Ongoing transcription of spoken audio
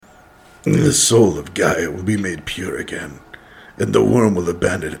The soul of Gaia will be made pure again, and the worm will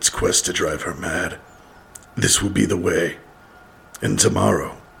abandon its quest to drive her mad. This will be the way. And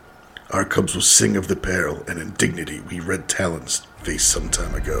tomorrow, our cubs will sing of the peril and indignity we Red Talons faced some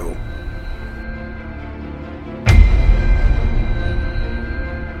time ago.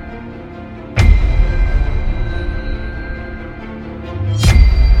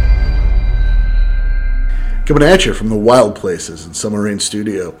 Coming at you from the wild places in Summer Rain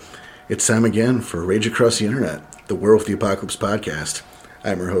Studio, it's time again for Rage Across the Internet, the Werewolf the Apocalypse podcast.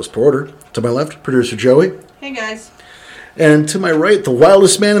 I'm your host, Porter. To my left, producer Joey. Hey, guys. And to my right, the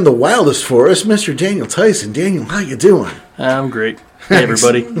wildest man in the wildest forest, Mr. Daniel Tyson. Daniel, how you doing? I'm great. Hey,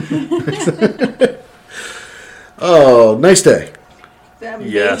 everybody. Oh, nice day.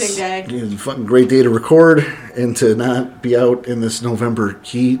 Amazing day. Yeah, fucking great day to record and to not be out in this November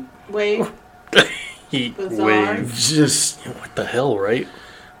heat. Wave. Heat Bizarre. wave. Just What the hell, right?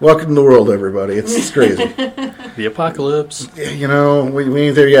 welcome to the world, everybody. It's crazy. The apocalypse. You know, we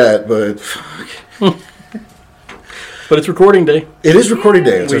ain't there yet, but fuck. But it's recording day. It is recording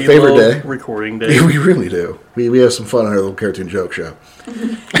day. It's our We favorite love day. recording day. We really do. We have some fun on our little cartoon joke show.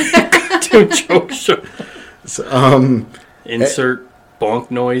 Joke show. So, Insert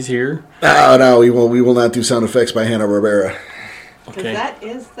bonk noise here. no, we will not do sound effects by Hanna-Barbera. Because Okay. that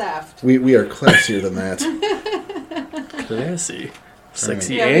is theft. We are classier than that. Classy.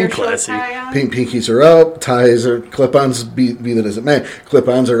 Sexy You have your and classy. shirt tie on? Pinkies are out, ties are, clip-ons, be that as it may.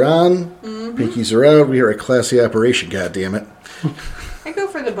 Clip-ons are on, pinkies are out. We are a classy operation, goddammit. I go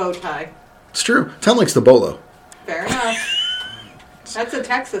for the bow tie. It's true. Tom likes the bolo. Fair enough. That's a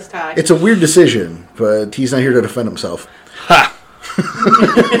Texas tie. It's a weird decision, but he's not here to defend himself. Ha!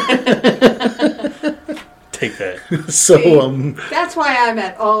 Take that. So, That's why I'm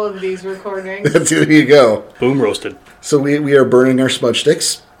at all of these recordings. there you go. Boom roasted. So we are burning our smudge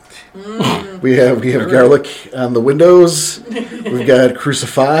sticks. We have garlic on the windows. We've got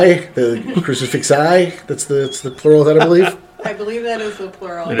crucify, the crucifixi. That's the plural of that, I believe. I believe that is the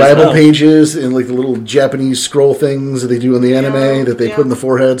plural. It is. Bible now. pages and like the little Japanese scroll things that they do in the anime Yeah, that they yeah. put in the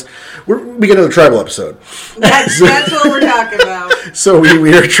foreheads. We get another tribal episode. That's what we're talking about. So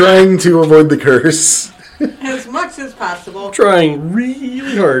we are trying to avoid the curse. As much as possible. Trying really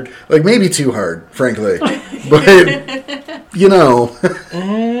hard. Like maybe too hard, frankly. But you know,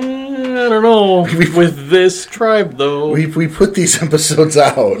 I don't know. With this tribe, though. we put these episodes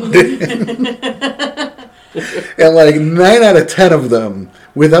out. And like 9 out of 10 of them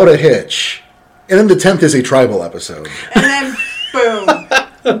without a hitch. And then the 10th is a tribal episode. And then,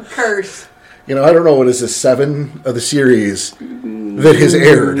 boom. Curse. You know, I don't know what is this, 7 of the series that has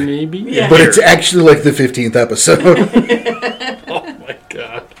aired. Maybe. Yeah. But it's actually like the 15th episode. Oh my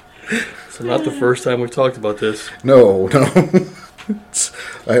god. So not the first time we've talked about this. No.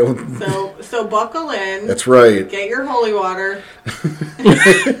 So buckle in. That's right. Get your holy water.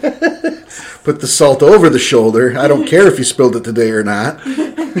 Put the salt over the shoulder. I don't care if you spilled it today or not.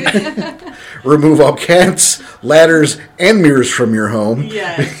 Remove all cats, ladders, and mirrors from your home.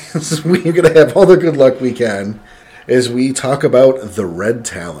 Yes. We're going to have all the good luck we can as we talk about the Red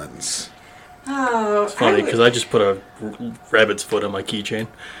Talons. Oh, It's funny because I just put a rabbit's foot on my keychain.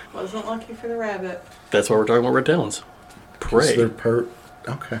 wasn't lucky for the rabbit. That's why we're talking about red talons. Is Pray. there part...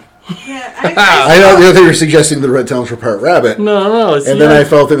 Okay. Yeah, I know the other you were suggesting the Red Talons were part rabbit. No. It's And then I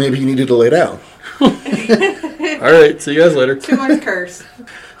felt that maybe you needed to lay down. All right. See you guys later. too much curse.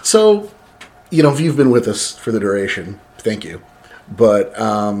 So, you know, if you've been with us for the duration, thank you. But,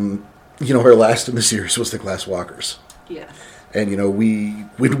 you know, our last in the series was the Glass Walkers. Yes. And, you know, we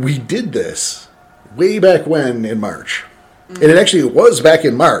did this way back when in March. And it actually was back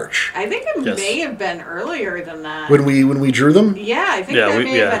in March I think it Yes. may have been earlier than that. when we drew them. Yeah, I think Yeah, that we-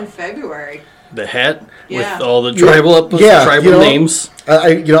 may yeah. have been February. The hat Yeah. with all the tribal tribal you know, names.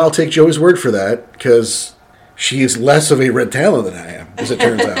 I'll take Joey's word for that because she is less of a Red Talon than I am, as it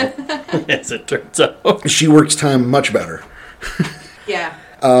turns out. As it turns out. She works time much better. Yeah.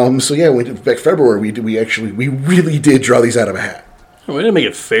 So yeah, back February we really did draw these out of a hat. We didn't make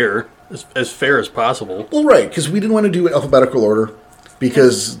it fair. As fair as possible. Well, right, because we didn't want to do alphabetical order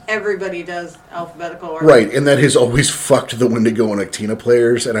because Everybody does alphabetical order. right, and that has always fucked the Wendigo and Actina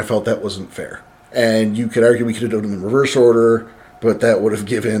players, and I felt that wasn't fair. And you could argue we could have done it in reverse order, but that would have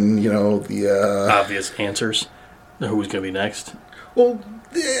given, you know, the Obvious answers. Who's going to be next? well,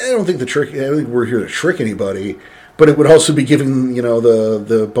 I don't think we're here to trick anybody, but it would also be giving, you know,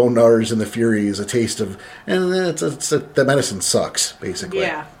 the Bone Gnawers and the Furies a taste of, and that medicine sucks, basically.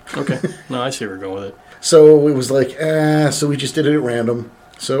 Yeah. Okay. No, I see where we're going with it. So it was like, so we just did it at random.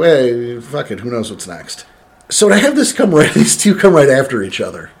 So, hey, fuck it, who knows what's next? So to have these two come right after each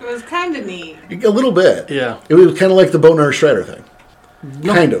other, It was kind of neat. a little bit. Yeah. It was kind of like the Bonar Strider thing.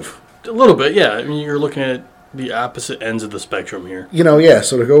 No, Kind of. A little bit, yeah. I mean, you're looking at the opposite ends of the spectrum here.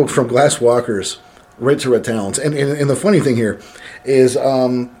 So to go from Glass Walkers right to Red Talons. And the funny thing here is,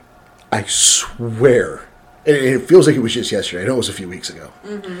 I swear, and it feels like it was just yesterday. I know it was a few weeks ago.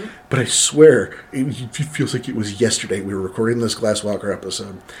 Mm-hmm. But I swear, it feels like it was yesterday. We were recording this Glass Walker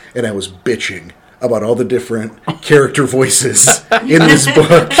episode, and I was bitching about all the different character voices in this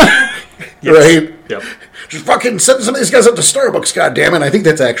book. Right? Yep. Just fucking send some of these guys up to Starbucks, goddammit. I think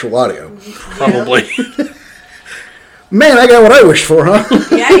that's actual audio. Probably. Man, I got what I wished for, huh?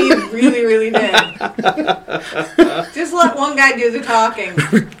 Yeah, you really, really did. Just let one guy do the talking.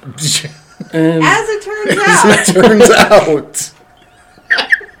 As it turns out. It turns out.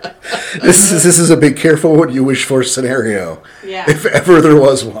 This is a big careful what you wish for scenario. Yeah. If ever there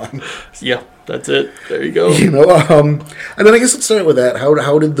was one. Yeah, that's it. There you go. And then I guess let's start with that.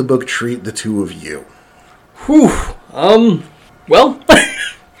 How did the book treat the two of you? Whew. Well,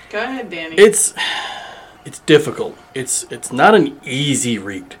 Go ahead, Danny. it's difficult. It's not an easy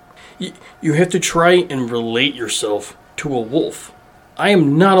read. You have to try and relate yourself to a wolf. I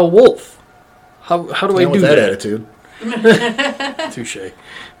am not a wolf. How do I Not do with that that? attitude. Touche.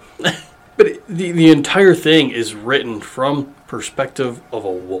 But the entire thing is written from perspective of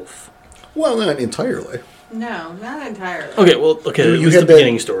a wolf. Well, not entirely. No, not entirely. Okay, well, at You least had the that-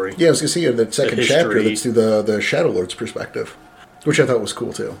 beginning story. Yeah, I was going to say you had that second The chapter history. that's through the Shadow Lord's perspective, which I thought was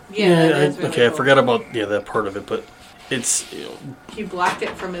cool too. Yeah, that's really okay, I cool. forgot about that part of it, but it's He blocked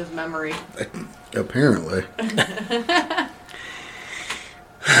it from his memory. Apparently.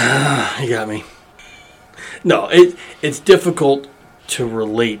 you got me. No, it's difficult to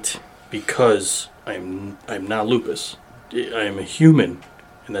relate because I'm not lupus. I am a human,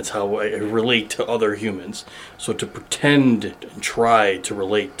 and that's how I relate to other humans. So to pretend and try to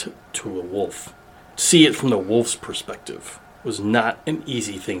relate to a wolf, see it from the wolf's perspective, was not an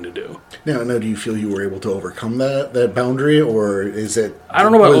easy thing to do. Now, do you feel you were able to overcome that boundary, or is it... I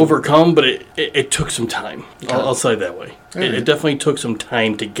don't know about overcome, but it took some time. I'll say it that way. Alright. It definitely took some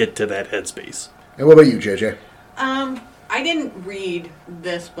time to get to that headspace. And what about you, JJ? I didn't read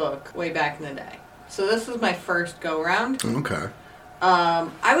this book way back in the day. So this was my first go-round. Okay.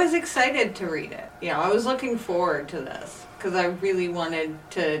 I was excited to read it. I was looking forward to this because I really wanted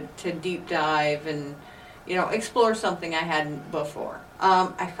to deep dive and, explore something I hadn't before.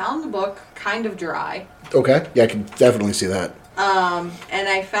 I found the book kind of dry. Okay. Yeah, I can definitely see that. And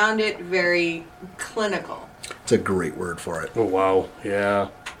I found it very clinical. It's a great word for it. Oh wow, yeah,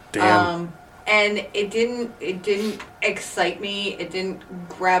 damn. And it didn't excite me. It didn't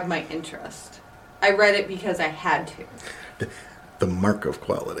grab my interest. I read it because I had to. The mark of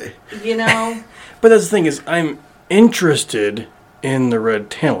quality. But that's the thing is, I'm interested in the Red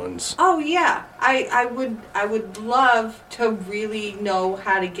Talons. Oh yeah, I would love to really know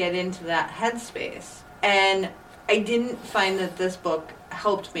how to get into that headspace, and I didn't find that this book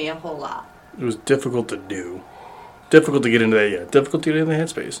helped me a whole lot. It was difficult to do, difficult to get into that. Yeah, difficult to get into the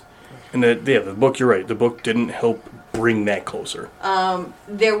headspace. And the book. You're right. The book didn't help bring that closer.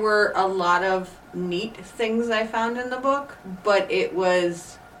 There were a lot of neat things I found in the book, but it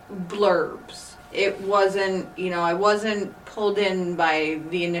was blurbs. It wasn't, I wasn't pulled in by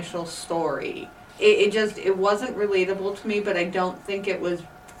the initial story. It wasn't relatable to me, but I don't think it was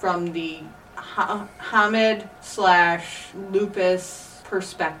from the Hamid / Lupus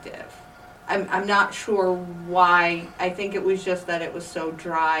perspective. I'm not sure why. I think it was just that it was so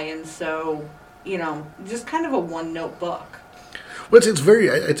dry and so, just kind of a one-note book. Well, it's a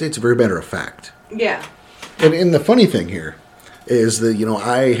very matter of fact. Yeah. And the funny thing here is that,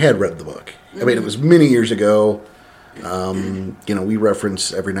 I had read the book. I mean, it was many years ago. We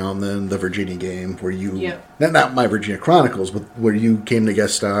reference every now and then the Virginia game where you... Yep. Not my Virginia Chronicles, but where you came to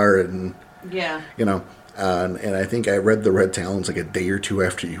guest star and... Yeah. And I think I read the Red Talons like a day or two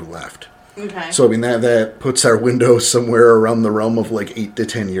after you left. Okay. So, I mean, that puts our window somewhere around the realm of like 8 to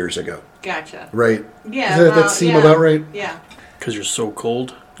 10 years ago. Gotcha. Right? Yeah. Does that seem about right? Yeah. Because you're so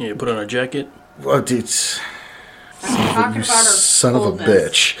cold. Yeah, you put on a jacket. Well, it's... Talk You about our son of a coldness.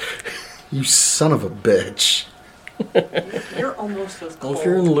 bitch. You son of a bitch. You're almost as cold. Well, if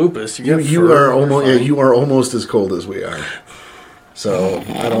you're in lupus, You are almost you are almost as cold as we are. So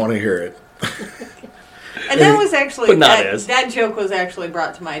I don't want to hear it. And that was actually But not as. that joke was actually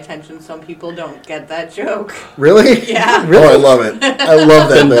brought to my attention. Some people don't get that joke. Really? Yeah. Oh, I love it. I love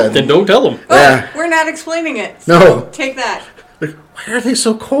that. Then don't tell them. Yeah. We're not explaining it. No. So take that. Like, why are they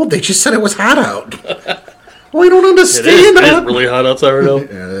so cold? They just said it was hot out. Well, I don't It understand. is really hot outside right now.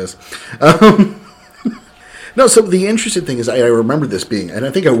 Yeah, it is. No, so the interesting thing is I remember this being, and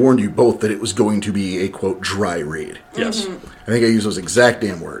I think I warned you both that it was going to be a, quote, dry read. Yes. I think I used those exact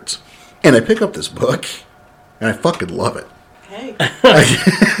damn words. And I pick up this book, and I fucking love it. Hey.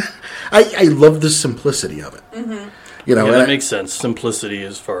 I love the simplicity of it. You know, Yeah, and that I- makes sense. Simplicity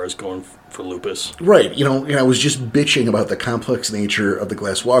as far as going for lupus. right, you know, and I was just bitching about the complex nature of the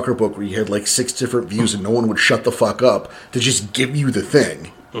Glass Walker book where you had like 6 different views and no one would shut the fuck up to just give you the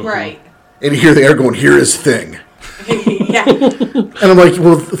thing. Right. And here they are going, here is thing. Yeah. And I'm like,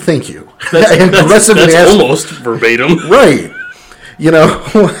 well, thank you. I aggressively That's asked- almost verbatim. Right. You know,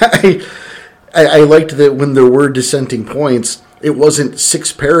 I liked that when there were dissenting points, it wasn't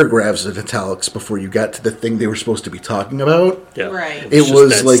 6 paragraphs of italics before you got to the thing they were supposed to be talking about. Yeah. Right. It It's just was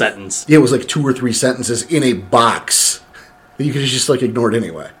that like sentence. it was like 2 or 3 sentences in a box that you could have just like ignored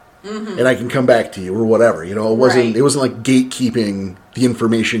anyway. And I can come back to you or whatever. You know, Right. it wasn't like gatekeeping the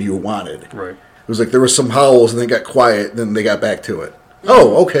information you wanted. Right. It was like there was some howls and they got quiet, then they got back to it.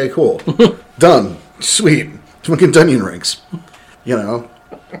 Oh, okay, cool. Done. Sweet. Fucking onion rings. You know?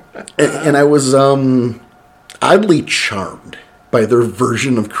 And I was oddly charmed by their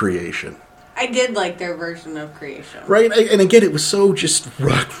version of creation. I did like their version of creation. Right? And again, it was so just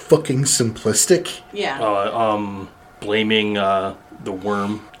rock fucking simplistic. Yeah. Blaming the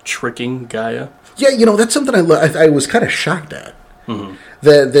worm tricking Gaia. Yeah, you know, that's something I was kind of shocked at.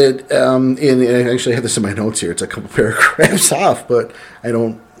 That and I actually have this in my notes here. It's a couple paragraphs off, but I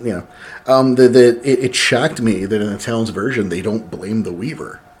don't, you know, that it shocked me that in the Talons version they don't blame the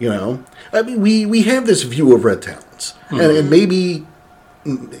Weaver. You know, I mean, we have this view of Red Talons, and maybe, I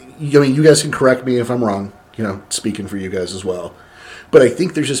mean, you guys can correct me if I'm wrong. You know, speaking for you guys as well, but I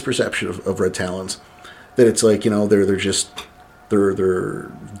think there's this perception of Red Talons that it's like, you know, they're just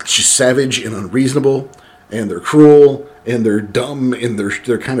savage and unreasonable, and they're cruel, and they're dumb, and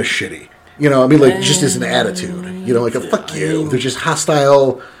they're kind of shitty. You know, I mean, like, just as an attitude. You know, like a fuck you. They're just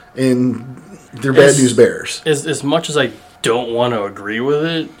hostile, and they're bad news bears. As much as I don't want to agree with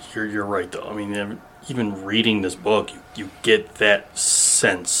it, you're right though. I mean, even reading this book, you get that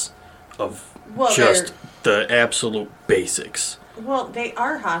sense of Well, just the absolute basics. Well, they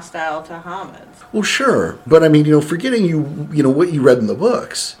are hostile to Hamids. Well, sure, but I mean, you know, forgetting you know what you read in the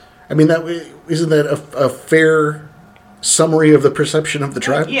books. I mean, isn't that a fair summary of the perception of the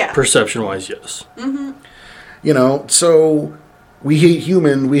tribe? Yeah. Perception wise, yes. You know, so we hate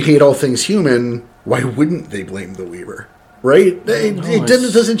human, we hate all things human. Why wouldn't they blame the Weaver? Right? It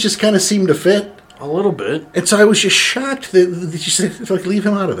doesn't just kind of seem to fit. A little bit. And so I was just shocked that you said, like, leave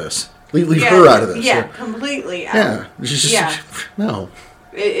him out of this. Leave her out of this. Yeah, completely out. Yeah. It's just, Yeah. No.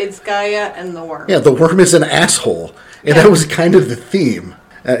 It's Gaia and the worm. Yeah, the worm is an asshole. And Yeah. that was kind of the theme.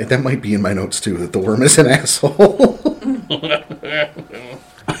 That might be in my notes, too, that the worm is an asshole.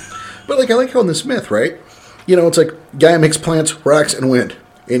 But, like, I like how in this myth, right? You know, it's like Gaia makes plants, rocks, and wind.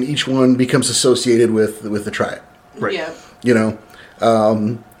 And each one becomes associated with the tribe. Right. Yeah. You know,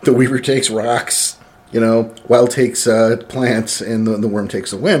 the Weaver takes rocks, you know, Wild takes plants, and the worm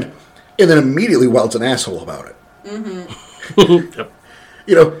takes the wind. And then immediately Wild's an asshole about it. Yep.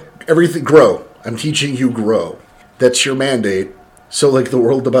 You know, everything, grow. I'm teaching you grow. That's your mandate. So, like, the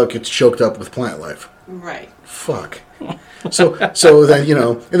world about gets choked up with plant life. Right. Fuck. So then, you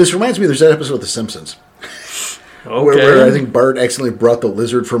know, and this reminds me, there's that episode of The Simpsons. Okay. Where I think Bart accidentally brought the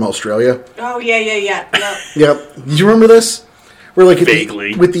lizard from Australia. Oh, yeah. Yep. Yep. Do you remember this? Where, like,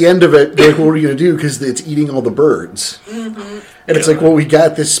 Vaguely. with the end of it, they're like, what are you going to do? Because it's eating all the birds. And it's like, well, we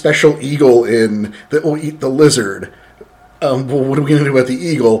got this special eagle in that will eat the lizard. Well, what are we going to do about the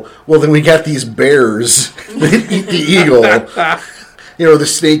eagle? Well, then we got these bears that eat the eagle. You know, the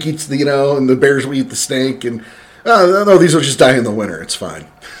snake eats the, you know, and the bears will eat the snake. And, no, these will just die in the winter. It's fine.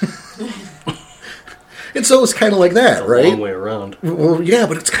 And so it's kind of like that, right? Long way around. Well, yeah,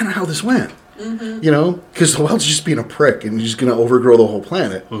 but it's kind of how this went. You know, because the wild's just being a prick and he's going to overgrow the whole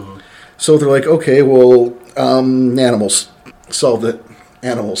planet. So they're like, okay, well, animals. Solved it.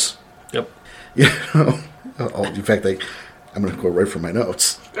 Animals. Yep. You know? Oh, in fact, I'm going to go right from my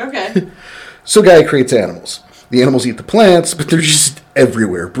notes. Okay. So Gaia creates animals. The animals eat the plants, but they're just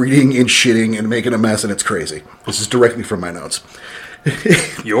everywhere, breeding and shitting and making a mess, and it's crazy. This is directly from my notes.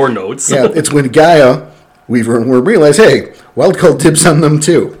 Your notes. Yeah, it's when Gaia, Weaver, and Worm realize, hey, Wild called dibs on them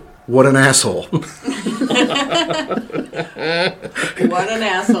too. What an asshole. What an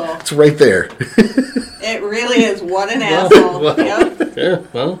asshole. It's right there. It really is. What an asshole. Yep. Yeah,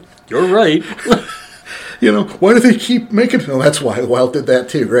 well, you're right. You know, why do they keep making... Oh, that's why Wild did that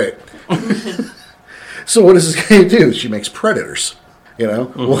too, right. So what does this guy do? She makes predators. You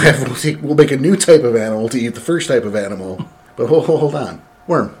know, we'll make a new type of animal to eat the first type of animal. But hold on.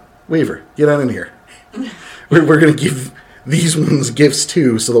 Worm, Weaver, get on in here. We're going to give these ones gifts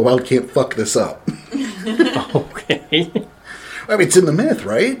too, so the wild can't fuck this up. Okay. I mean, it's in the myth,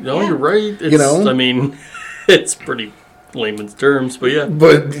 right? No, Yeah. you're right. It's, You know? I mean, it's pretty layman's terms, but yeah.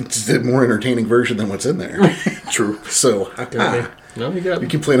 But it's a more entertaining version than what's in there. True. So, Okay. No, you got you me.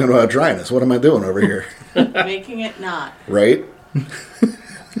 complaining about dryness. What am I doing over here? Making it not. Right?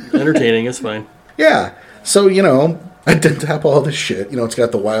 Entertaining is fine. Yeah. So, I did tap all this shit. It's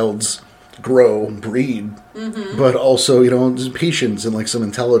got the wilds grow and breed, but also, there's patience and like some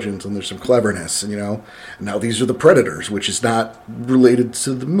intelligence and there's some cleverness. And, now these are the predators, which is not related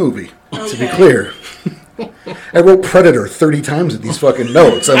to the movie, to be Okay. clear. I wrote Predator 30 times in these fucking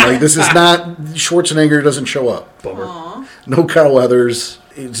notes. I'm like, this is not, Schwarzenegger doesn't show up. Bummer. Aw. No Carl Weathers.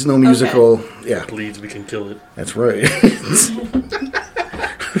 It's no musical. Yeah, Bleeds, we can kill it. that's right.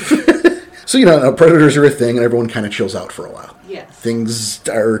 So, now predators are a thing and everyone kind of chills out for a while. Yes. Things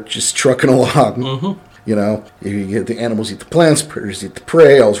are just trucking along. You get the animals eat the plants, predators eat the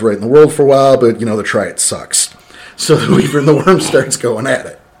prey. All's right in the world for a while, but, the triad sucks. So the weaver and the worm starts going at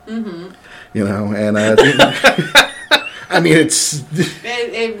it. And I mean, it's...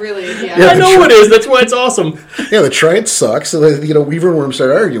 It really is, yeah. Yeah. I know it is. That's why it's awesome. Yeah, the triad sucks. So, Weaver and Worm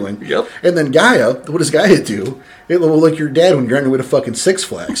start arguing. Yep. And then Gaia, what does Gaia do? It will like your dad when you're on your way to fucking Six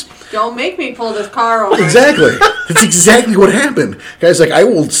Flags. Don't make me pull this car over. Exactly. That's exactly what happened. Guy's like, I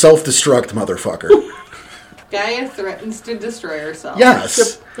will self-destruct, motherfucker. Gaia threatens to destroy herself.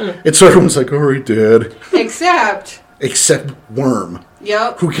 Yes. And so everyone's like, all right, Dad. Except, Except Worm,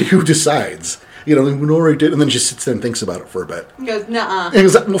 yep. who decides. All right, Dad. And then just sits there and thinks about it for a bit. He goes, nuh-uh. And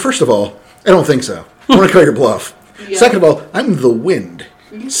he's like, well, first of all, I don't think so. I want to call your bluff. Yeah. Second of all, I'm the wind.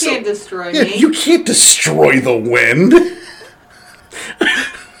 You can't destroy Yeah, me. you can't destroy the wind.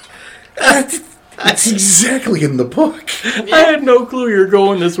 That's exactly in the book. I had no clue you were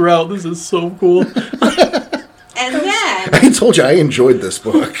going this route. This is so cool. And then, I told you I enjoyed this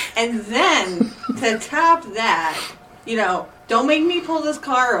book. to top that, don't make me pull this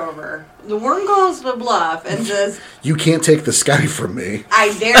car over. The worm calls the bluff and says, You can't take the sky from me.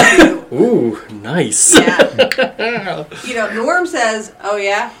 I dare you. Ooh, nice. Yeah. The worm says, oh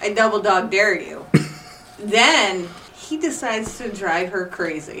yeah, I double dog dare you. Then he decides to drive her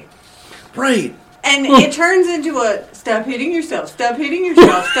crazy. Right. And it turns into a stop hitting yourself, stop hitting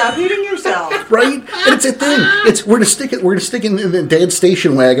yourself, stop hitting yourself. Right? And it's a thing. We're gonna stick in the dad's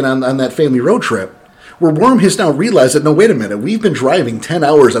station wagon on that family road trip. Where Worm has now realized that, no, wait a minute, we've been driving 10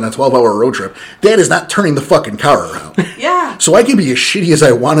 hours on a 12-hour road trip. Dad is not turning the fucking car around. Yeah. So I can be as shitty as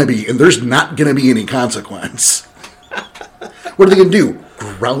I want to be, and there's not going to be any consequence. What are they going to do?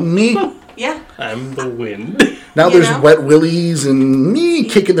 Ground me? Yeah. I'm the wind. Now You there's know? wet willies and me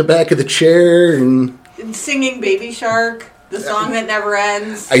kicking the back of the chair, and And singing Baby Shark, the song that never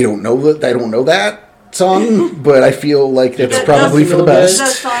ends. I don't know that song, but I feel like that's The- probably for the The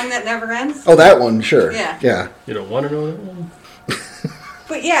best. song that never ends. Oh, that one, sure. Yeah. Yeah. You don't want to know that one?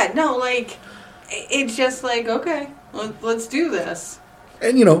 But yeah, no, like, it's just like, okay, let's do this.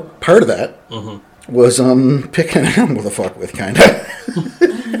 And, part of that was picking him with a fuck with, kind of.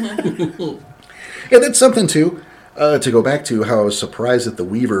 Yeah, that's something, too, to go back to how I was surprised that the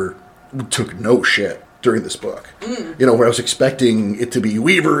Weaver took no shit during this book. Where I was expecting it to be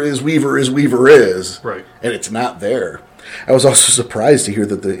Weaver is. Right. And it's not there. I was also surprised to hear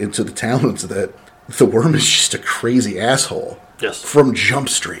that into the talents that the worm is just a crazy asshole. Yes. From Jump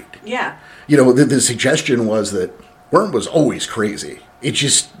Street. Yeah. The suggestion was that Worm was always crazy. It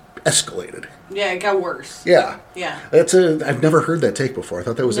just escalated. Yeah, it got worse. Yeah. Yeah. I've never heard that take before. I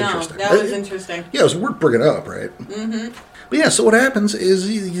thought that was No, interesting. that was interesting. Yeah, it was worth bringing up, right? Mm-hmm. But yeah, so what happens is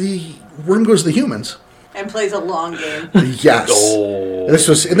the Worm goes to the humans. And plays a long game. Yes. Oh, This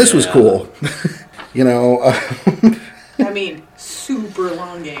was cool. I mean, super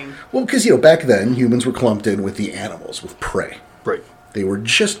long game. Well, because, back then, humans were clumped in with the animals, with prey. right. They were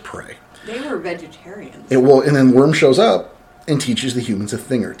just prey. They were vegetarians. And then Worm shows up and teaches the humans a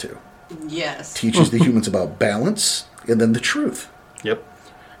thing or two. Yes. Teaches the humans about balance and then the truth. Yep.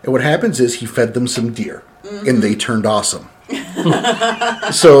 And what happens is he fed them some deer, and they turned awesome.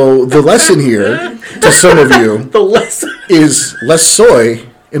 So the lesson here, to some of you, The lesson. is less soy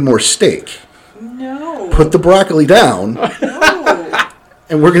and more steak. No. Put the broccoli down, No.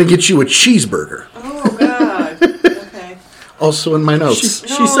 and we're going to get you a cheeseburger. Oh, God. Okay. Also in my notes.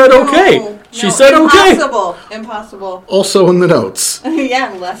 She said okay. She said okay. Impossible. Also in the notes.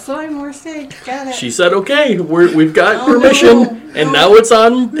 Yeah, less soy, more steak. Got it. She said okay. We've got Oh, permission, no. and now it's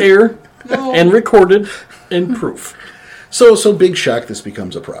on air No. and recorded and proof. So big shock, this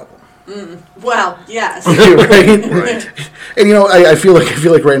becomes a problem. Well, yes. Right? And you know, I feel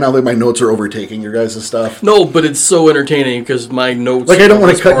like right now that my notes are overtaking your guys' stuff. No, but it's so entertaining because my notes. Like, I don't on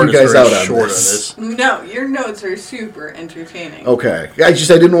wanna this cut part you is guys very out on short this. No, your notes are super entertaining. Okay, I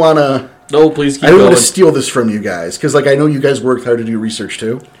didn't want to. No, please keep I didn't going. want to steal this from you guys because, like, I know you guys worked hard to do research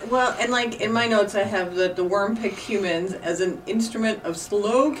too. Well, and like in my notes, I have that the worm picked humans as an instrument of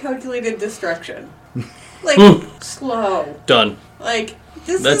slow, calculated destruction. Like slow. Done. Like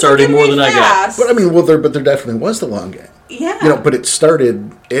this. That's isn't already gonna more be than I got. fast. But I mean, there definitely was the long game. Yeah. You know, but it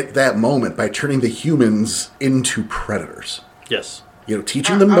started at that moment by turning the humans into predators. Yes. You know,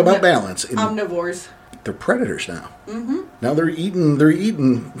 teaching them about balance. And Omnivores. they're predators now. Mm-hmm. Now they're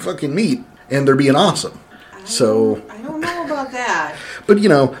eating fucking meat, and they're being awesome. So, I don't know about that. but you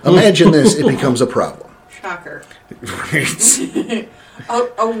know, imagine this: it becomes a problem. Shocker. Right?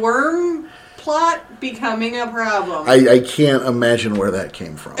 A worm plot becoming a problem. I can't imagine where that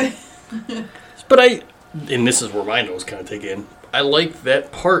came from. But and this is where my notes kind of take in. I like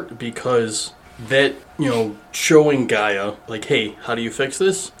that part because that, you know, showing Gaia, like, hey, how do you fix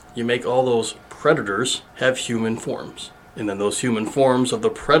this? You make all those predators have human forms. And then those human forms of the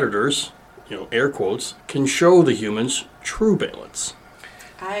predators, you know, air quotes, can show the humans true balance.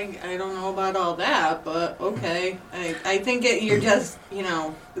 I don't know about all that, but okay. I think you're just, you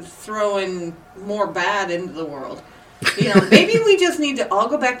know, throwing more bad into the world. You know, maybe we just need to all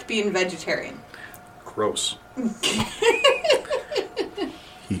go back to being vegetarian. Gross.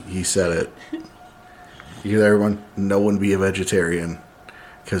 He said it. You hear everyone? No one be a vegetarian.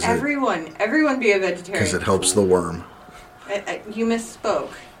 Everyone be a vegetarian. Because it helps the worm. You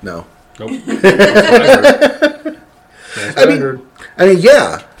misspoke. No. Nope. That's what I heard. I mean,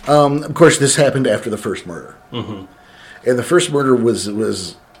 yeah. Of course, this happened after the first murder. Mm-hmm. And the first murder was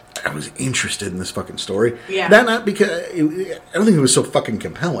I was interested in this fucking story. Yeah. Not because I don't think it was so fucking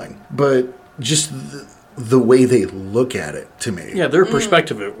compelling, but just the way they look at it to me. Yeah, their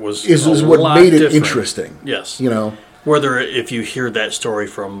perspective it was Is a what lot made it different. interesting. Yes. You know. Whether if you hear that story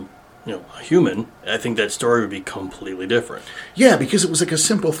from, you know, a human, I think that story would be completely different. Yeah, because it was like a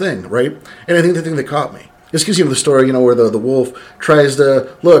simple thing, right? And I think the thing that caught me is because, you know, the story, you know, where the wolf tries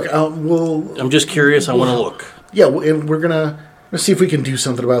to look. I'm just curious. I want to look. Yeah, and we're gonna see if we can do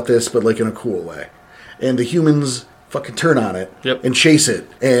something about this, but like in a cool way. And the humans fucking turn on it and chase it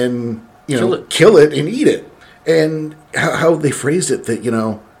and, you know, kill it and eat it. And how they phrased it, that, you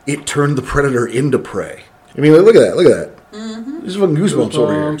know, it turned the predator into prey. I mean, look at that. Mm-hmm. There's fucking goosebumps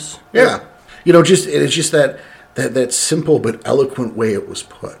over here. Yeah. You know, it's just that simple but eloquent way it was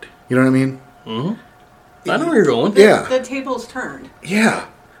put. You know what I mean? Mm-hmm. I know where you're going. Yeah. The tables turned. Yeah.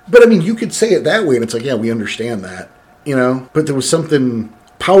 But I mean, you could say it that way, and it's like, yeah, we understand that. You know? But there was something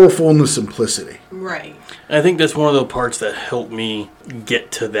powerful in the simplicity. Right. And I think that's one of the parts that helped me get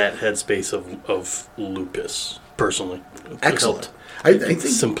to that headspace of lupus, personally. Excellent. I think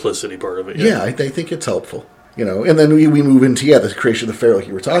simplicity part of it. Yeah, I think it's helpful. You know, and then we move into, the creation of the pharaoh like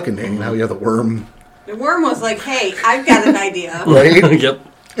you were talking, Danny, and how you have the worm. The worm was like, hey, I've got an idea. Right? Yep.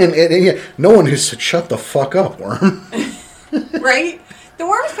 And yeah, no one has said, shut the fuck up, worm. Right? The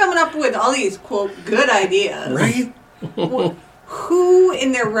worm's coming up with all these, quote, good ideas. Right? Who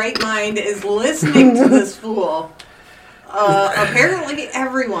in their right mind is listening to this fool? Apparently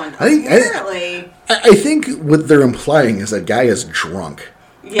everyone. I think what they're implying is that guy is drunk.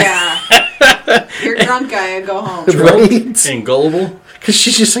 Yeah. You're drunk, guy. Go home. Right? And gullible. Because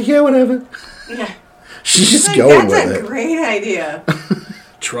she's just like, yeah, whatever. Yeah. She's just like, going with it. That's a great idea.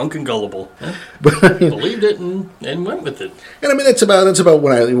 Drunk and gullible. But I mean, believed it and went with it. And I mean, that's about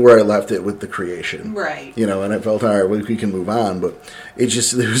where I left it with the creation. Right. You know, and I felt, all right, we can move on. But it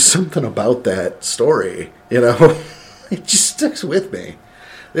just, there was something about that story, you know, it just sticks with me.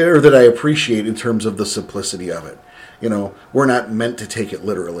 Or that I appreciate in terms of the simplicity of it. You know, we're not meant to take it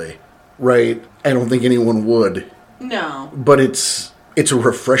literally, right? I don't think anyone would. No. But it's a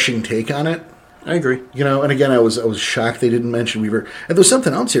refreshing take on it. I agree. You know, and again, I was shocked they didn't mention Weaver. And there's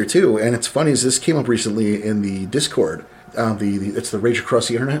something else here too, and it's funny is this came up recently in the Discord. It's the Rage Across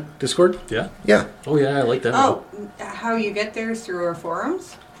the Internet Discord. Yeah. Yeah. Oh yeah, I like that. Oh, how you get there is through our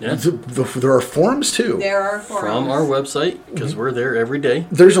forums? Yeah. There are forums too. There are forums. From our website, because we're there every day.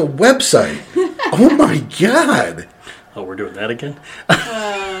 There's a website. Oh my god. Oh, we're doing that again?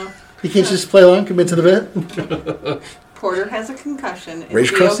 You can't just play along, commit to the bit? Porter has a concussion.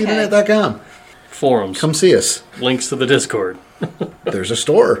 RageAcrossTheInternet.com. Forums. Come see us. Links to the Discord. There's a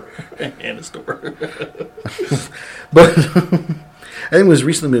store. And a store. But I think it was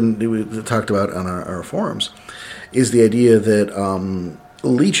recently been talked about on our forums is the idea that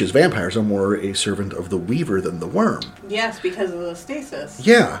leeches, vampires, are more a servant of the weaver than the worm. Yes, because of the stasis.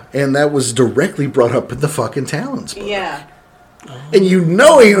 Yeah, and that was directly brought up in the fucking Talons book. Yeah. And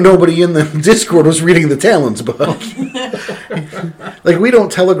ain't nobody in the Discord was reading the Talons book. Like, we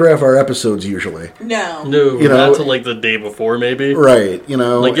don't telegraph our episodes usually. No. No, You know- not till like the day before, maybe. Right, you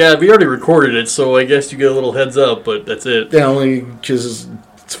know. Like, yeah, we already recorded it, so I guess you get a little heads up, but that's it. Yeah, only because...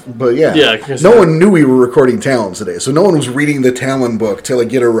 But yeah. Yeah, 'cause- no one knew we were recording Talons today, so no one was reading the Talon book till I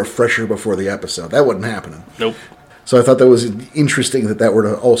get a refresher before the episode. That wasn't happening. Nope. So I thought that was interesting that were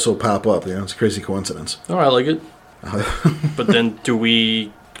to also pop up. You know, it's a crazy coincidence. Oh, I like it. But then do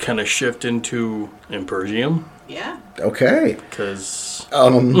we kind of shift into Impergium? Yeah. Okay. Because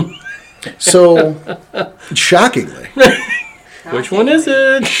So, shockingly, which one is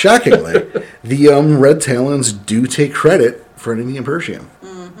it? the Red Talons do take credit for ending the Impergium.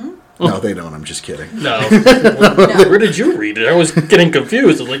 No, they don't. I'm just kidding. No. Where did you read it? I was getting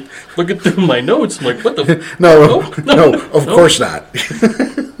confused. I was like, looking through my notes. I'm like, what the? No, of course not.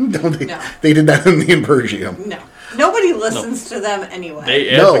 No, No. they did not end the Impergium. No. Nobody listens to them anyway. They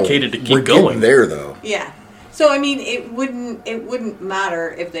advocated to we're keep getting going. there, though. Yeah. So I mean, it wouldn't matter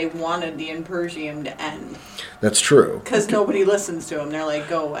if they wanted the Impergium to end That's true. because nobody listens to them. They're like,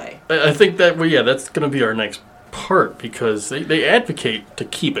 go away. I think that, well, yeah, that's going to be our next part because they advocate to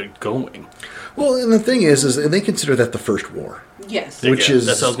keep it going. Well, and the thing is they consider that the first war. Yes. Which is-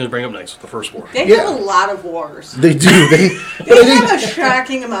 that's what I was going to bring up next, the first war. They Yeah. have a lot of wars. They do. They But I have think a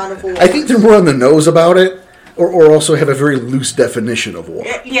shocking amount of wars. I think they're more on the nose about it, or also have a very loose definition of war.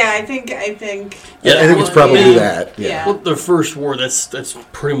 Yeah, I think. Yeah, I think it's probably yeah. that. Yeah. Yeah. Well, the first war, that's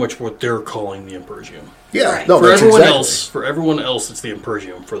pretty much what they're calling the Impergium. Yeah. Right. No, For that's everyone exactly. else, it's the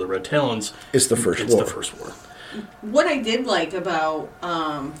Impergium. For the Red Talons, It's the first it's war. the first war. What I did like about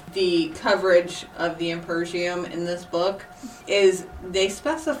the coverage of the Impergium in this book is they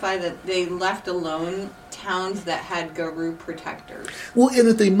specify that they left alone towns that had Garou protectors. Well, and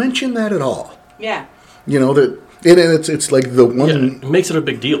that they mention that at all. Yeah. You know that, and it's like the one. Yeah, it makes it a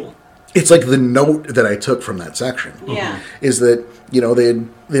big deal. It's like the note that I took from that section. Yeah. Is that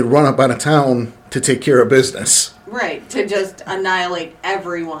they'd run up on a town to take care of business. Right. To just annihilate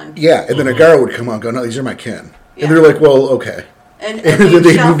everyone. Yeah, and then a guard would come out and go, "No, these are my kin," Yeah. and they're like, "Well, okay." And And they then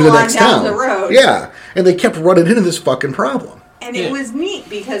they shuffle moved to the on next down town. the road. Yeah, and they kept running into this fucking problem. And Yeah. it was neat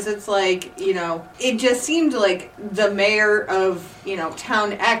because it's like, it just seemed like the mayor of,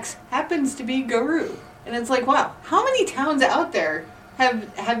 town X happens to be Garou. And it's like, wow, how many towns out there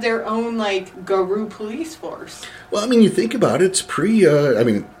have their own, like, Garou police force? Well, I mean, you think about it, it's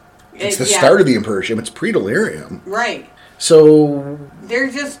it's the Yeah. start of the Impergium. It's pre-Delirium. Right. So, They're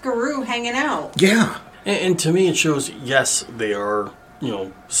just Garou hanging out. yeah. And to me, it shows, yes, they are,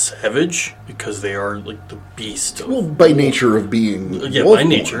 savage because they are like the beast. Of, Well, by nature of being yeah, wolf by born.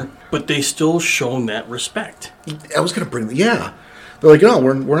 nature, but they still shown that respect. I was going to bring... Yeah. They're like, no,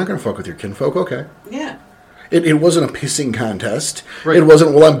 we're not going to fuck with your kinfolk. Okay. Yeah. It wasn't a pissing contest. Right. It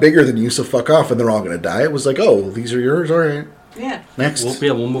wasn't, well, I'm bigger than you, so fuck off, and they're all going to die. It was like, oh, these are yours? All right. Yeah. Next.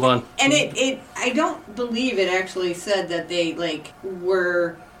 We'll move on. And I don't believe it actually said that they, like,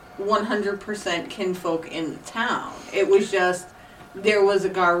 were 100% kinfolk in the town. It was just, there was a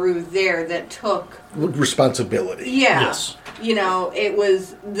Garou there that took... Responsibility. Yeah. Yes. It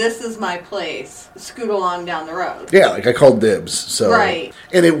was, this is my place. Scoot along down the road. Yeah, like I called dibs. So, Right.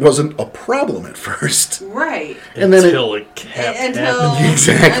 And it wasn't a problem at first. Right. And then Until it kept Until, happening.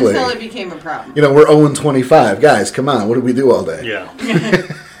 Exactly. until it became a problem. We're 0-25. Guys, come on. What did we do all day? Yeah.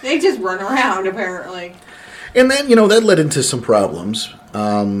 They just run around, apparently. And then, that led into some problems.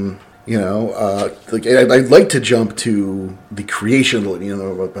 I'd like to jump to the creation of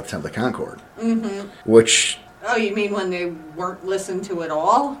the, by the time of the Concord. Mm-hmm. Which, Oh, you mean when they weren't listened to at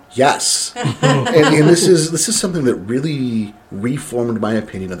all? yes. and this is something that really reformed my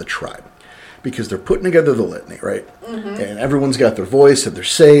opinion of the tribe. Because they're putting together the litany, right? Mm-hmm. And everyone's got their voice and their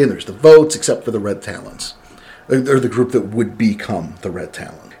say, and there's the votes, except for the Red Talons. They're the group that would become the Red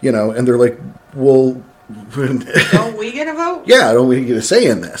Talon. And they're like, well... Don't we get a vote? Yeah, don't we get a say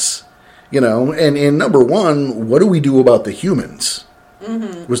in this? And in number one, what do we do about the humans?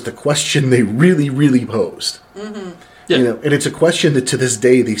 Mm-hmm. Was the question they really, really posed. Mm-hmm. Yeah. And it's a question that to this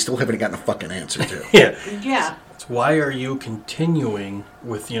day they still haven't gotten a fucking answer to. Yeah. Yeah. It's why are you continuing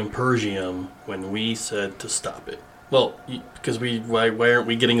with the Impergium when we said to stop it? Well, because why aren't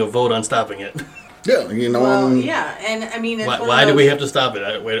we getting a vote on stopping it? Yeah, Well, yeah, and I mean, it's one of Why do those- we have to stop it?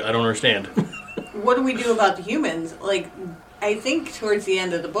 I don't understand. What do we do about the humans? Like, I think towards the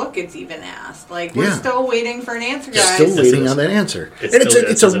end of the book, it's even asked. Like, we're Yeah. still waiting for an answer, Still guys. Yes, it waiting is. on that answer. It's And still-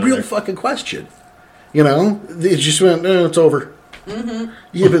 it's a in real there. fucking question. It just went, no, it's over. Mm-hmm.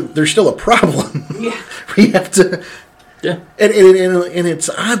 Yeah, but there's still a problem. Yeah. We have to... Yeah. And it's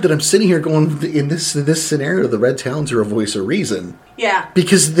odd that I'm sitting here going, in this scenario, the Red Talons are a voice of reason. Yeah.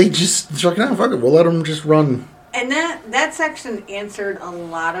 Because they're like, no, fuck it, we'll let them just run. And that section answered a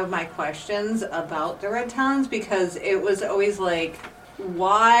lot of my questions about the Red Talons, because it was always like,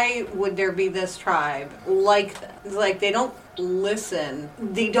 why would there be this tribe like that? Like, they don't listen.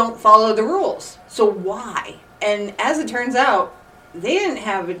 They don't follow the rules. So why? And as it turns out, they didn't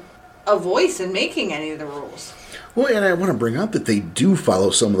have a voice in making any of the rules. Well, and I want to bring up that they do follow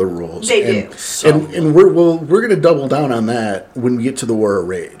some of the rules. They do. And we're going to double down on that when we get to the War of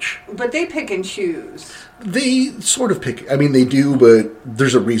Rage. But they pick and choose. They sort of pick. I mean, they do, but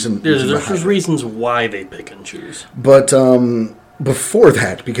there's a reason. There's reasons why they pick and choose. But before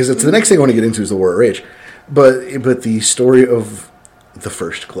that, because it's the next thing I want to get into is the War of Rage, but the story of the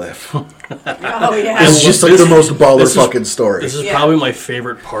first glyph. Oh, yeah. It's just like the most baller fucking story. This is probably my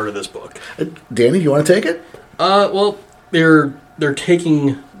favorite part of this book. Danny, do you want to take it? Well, they're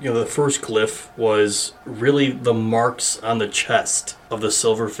taking, the first glyph was really the marks on the chest of the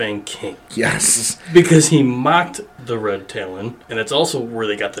Silver Fang King. Yes. Because he mocked the Red Talon, and it's also where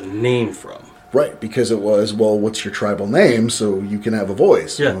they got the name from. Right, because it was, well, what's your tribal name so you can have a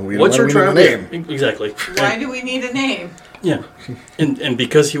voice? Yeah, Well, what's your tribal name? Exactly. Why do we need a name? Yeah, and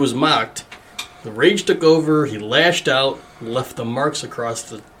because he was mocked, the rage took over, he lashed out, left the marks across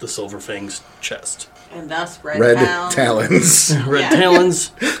the Silver Fang's chest. And thus Red Talons. Talons. Red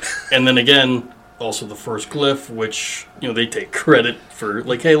Talons, and then again, also the first glyph, which, they take credit for,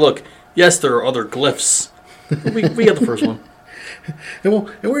 like, hey, look, yes, there are other glyphs. We got the first one. And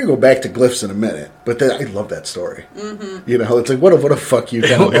we're going to go back to glyphs in a minute, but I love that story. Mm-hmm. It's like, what a fuck you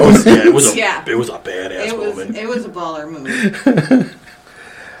kind of moment. It was a badass moment. It was a baller movie.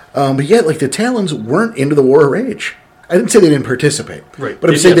 But yet, like, the Talons weren't into the War of Rage. I didn't say they didn't participate. Right. But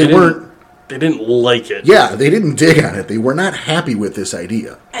I'm saying they weren't... They didn't like it. Yeah, they didn't dig on it. They were not happy with this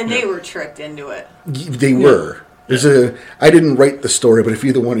idea. And they were tricked into it. They were. I didn't write the story, but if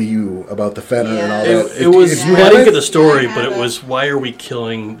either one of you about the Fenner and all that... It was... if you I have didn't it, get the story, but it was, why are we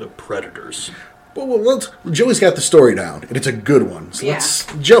killing the predators? Well, Joey's got the story down, and it's a good one. So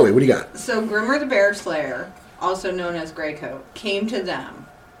Joey, what do you got? So Grimmer the Bear Slayer, also known as Greycoat, came to them,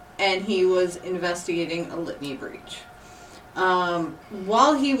 and he was investigating a litany breach.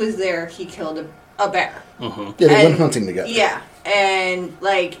 While he was there, he killed a bear. Mm-hmm. Yeah, they went hunting together. Yeah, and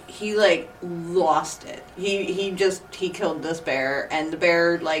he lost it. He killed this bear, and the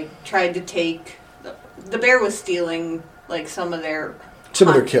bear tried to take. The bear was stealing some of their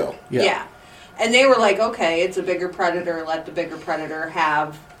kill. Yeah, and they were like, okay, it's a bigger predator. Let the bigger predator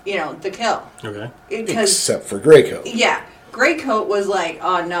have the kill. Okay. Except for Greycoat. Yeah, Greycoat was like,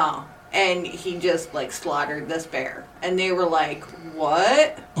 oh no. And he just slaughtered this bear. And they were like,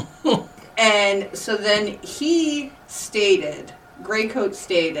 what? And so then Greycoat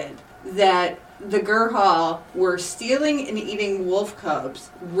stated that the Gurhal were stealing and eating wolf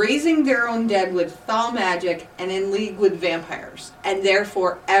cubs, raising their own dead with foul magic, and in league with vampires. And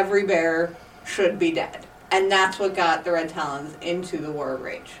therefore every bear should be dead. And that's what got the Red Talons into the War of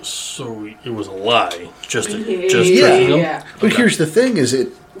Rage. So it was a lie. Just Yeah. tricking them? Yeah. But here's the thing, is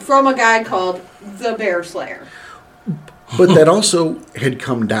it... From a guy called the Bear Slayer. But that also had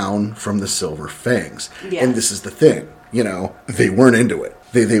come down from the Silver Fangs. Yes. And this is the thing, they weren't into it.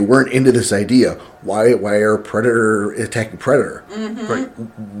 They weren't into this idea. Why are predator attacking predator? Mm-hmm. Right.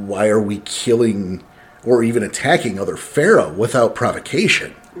 Why are we killing or even attacking other Pharaoh without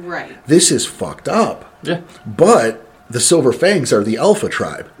provocation? Right. This is fucked up. Yeah. But the Silver Fangs are the Alpha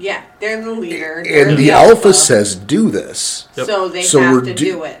tribe. Yeah, they're the leader. And the Alpha says, do this. Yep. So they So have we're to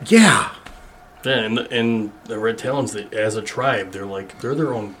do it. Yeah. Yeah, and the Red Talons, as a tribe, they're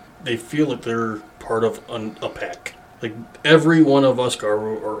their own. They feel like they're part of a pack. Like every one of us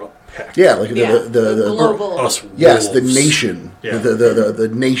are a pack. Yeah, like the global. Us. yes, the wolves. nation. Yeah.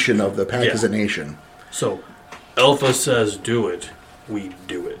 The nation of the pack Yeah. is a nation. So, Alpha says do it, we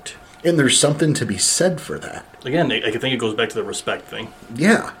do it. And there's something to be said for that. Again, I think it goes back to the respect thing.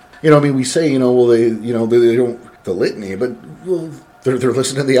 Yeah. We say, well, they don't, the litany, but, well, they're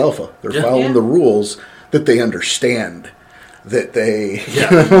listening to the Alpha. They're following the rules that they understand, that they...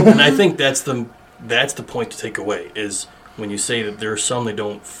 Yeah, and I think that's the point to take away, is when you say that there are some they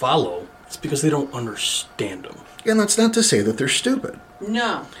don't follow, it's because they don't understand them. And that's not to say that they're stupid.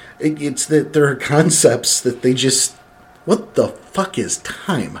 No. It's that there are concepts that they just... What the fuck is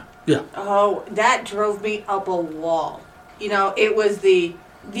time? Yeah. Oh, that drove me up a wall. It was the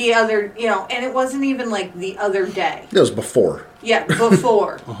other, and it wasn't even the other day. That was before. Yeah,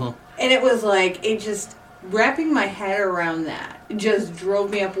 before. And it was wrapping my head around that just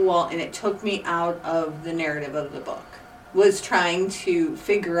drove me up a wall, and it took me out of the narrative of the book. Was trying to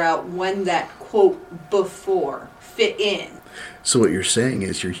figure out when that quote before fit in. So what you're saying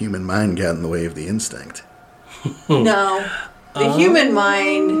is your human mind got in the way of the instinct. No, the human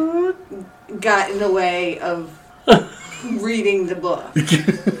mind got in the way of reading the book.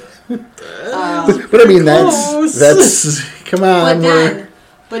 But I mean, that's come on.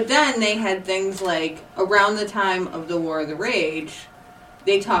 But then they had things like around the time of the War of the Rage,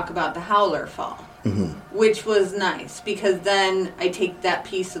 they talk about the Howler Fall. Mm-hmm. Which was nice because then I take that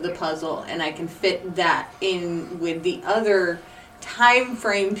piece of the puzzle and I can fit that in with the other time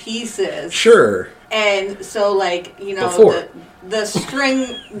frame pieces. Sure. And so, like, you know, the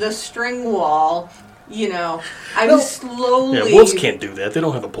string wall, you know, I'm slowly. Yeah, wolves can't do that. They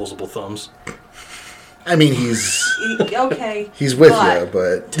don't have opposable thumbs. I mean, he's okay. He's with you,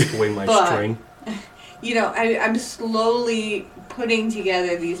 but take away my string. You know, I'm slowly putting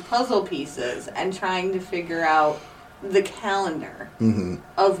together these puzzle pieces and trying to figure out the calendar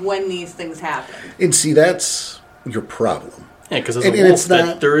of when these things happen. And see, that's your problem. Yeah, because as a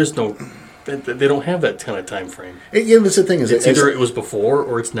wolf, there is no... They don't have that kind of time frame. Yeah, that's the thing. It's either it was before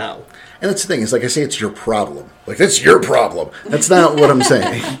or it's now. And that's the thing. Is like I say, it's your problem. Like, that's your problem. That's not what I'm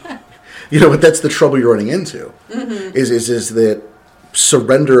saying. You know, but that's the trouble you're running into. Mm-hmm. Is that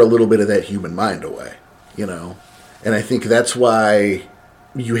surrender a little bit of that human mind away, you know? And I think that's why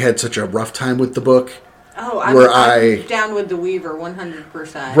you had such a rough time with the book. Oh, I'm down with the Weaver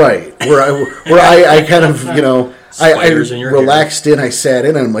 100%. Right. Where I kind of, you know, I relaxed in, I sat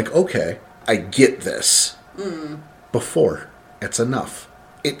in, and I'm like, okay, I get this. Before, it's enough.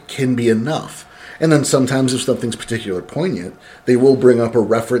 It can be enough. And then sometimes if something's particularly poignant, they will bring up a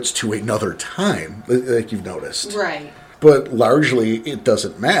reference to another time, like you've noticed. Right. But largely, it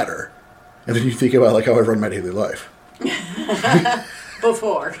doesn't matter. And then you think about, like, how I run my daily life.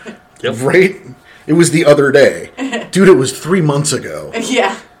 Before. Yep. Right? It was the other day. Dude, it was 3 months ago.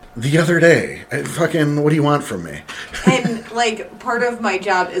 Yeah. The other day. What do you want from me? And, like, part of my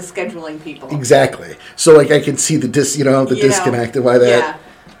job is scheduling people. Exactly. So, like, I can see the disconnect and why that... Yeah.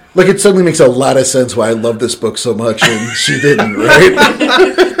 Like, it suddenly makes a lot of sense why I love this book so much, and she didn't, right?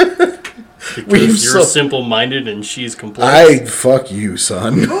 Because you're simple-minded and she's complex. Fuck you,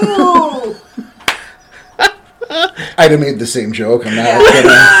 son. Ooh! I'd have made the same joke. I'm not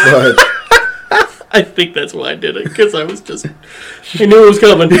gonna, but... I think that's why I did it, because I was just... I knew it was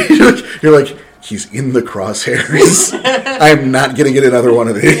coming. You're like, he's in the crosshairs. I'm not going to get another one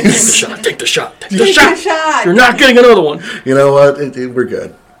of these. Take the shot. Take the shot. You're not getting another one. You know what? We're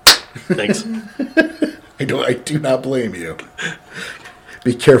good. Thanks. I do not blame you.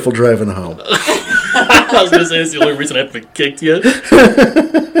 Be careful driving home. I was going to say that's the only reason I haven't been kicked yet.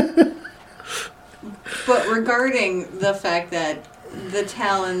 But regarding the fact that the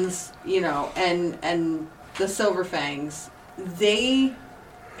Talons, you know, and the Silverfangs, they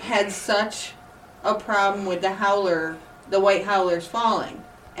had such a problem with the White Howlers falling.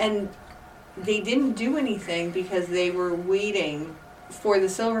 And they didn't do anything because they were waiting for the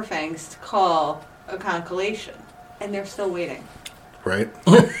Silverfangs to call a constellation. And they're still waiting. Right.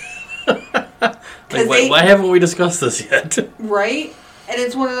 Why haven't we discussed this yet? Right? And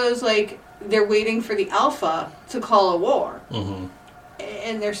it's one of those, like, they're waiting for the Alpha to call a war. Mm-hmm.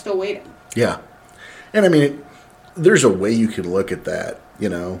 And they're still waiting. Yeah. And I mean, there's a way you could look at that, you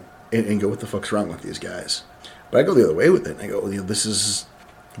know, and go, what the fuck's wrong with these guys? But I go the other way with it. And I go, you know,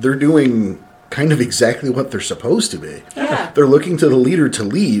 they're doing kind of exactly what they're supposed to be. Yeah. They're looking to the leader to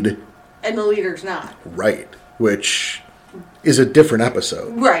lead. And the leader's not. Right. Which is a different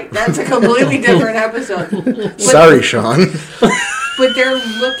episode. Right. That's a completely different episode. Sorry, Sean. But they're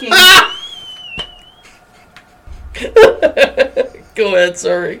looking... Go ahead,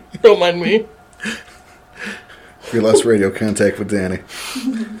 sorry. Don't mind me. Your last radio contact with Danny.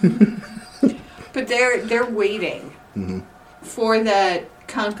 But they're waiting for that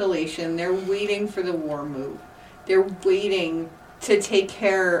constellation. They're waiting for the war move. They're waiting to take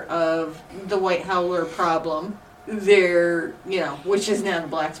care of the White Howler problem. They're, you know, which is now the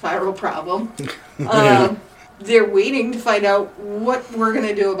Black Spiral problem. They're waiting to find out what we're going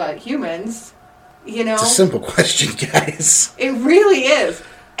to do about humans. You know, it's a simple question, guys. It really is.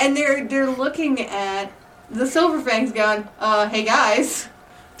 And they're looking at the Silverfangs going, hey guys,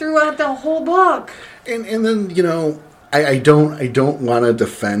 throughout the whole book. And then, you know, I don't want to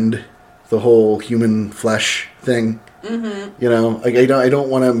defend the whole human flesh thing. Mm-hmm. You know, like I don't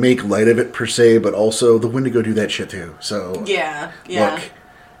want to make light of it per se, but also the Wendigo do that shit too. So yeah. Look,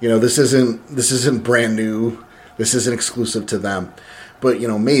 you know, this isn't brand new. This isn't exclusive to them. But, you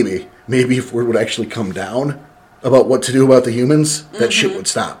know, maybe maybe if word would actually come down about what to do about the humans, that shit would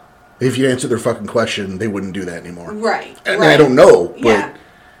stop. If you answer their fucking question, they wouldn't do that anymore. Right. And right. I don't know, but Yeah.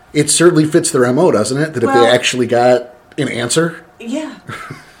 it certainly fits their MO, doesn't it? That if Well- they actually got an answer, Yeah.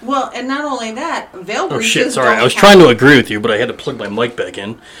 Well, and not only that, veil Oh breaches. shit! Sorry, don't I was have- trying to agree with you, but I had to plug my mic back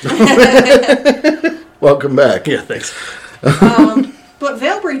in. welcome back. Yeah, thanks. But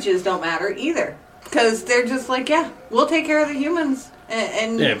veil breaches don't matter either, because they're just like, yeah, we'll take care of the humans,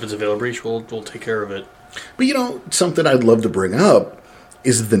 and Yeah, if it's a veil breach, we'll take care of it. But you know, something I'd love to bring up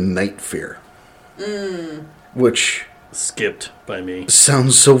is the night fear. Which Skipped by me.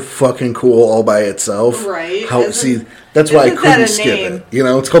 sounds so fucking cool all by itself. Right. How, Isn't- see, that's why I isn't that couldn't a skip name? it. You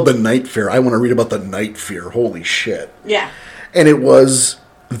know, it's called the night fear. I want to read about the night fear. Holy shit. yeah, And it was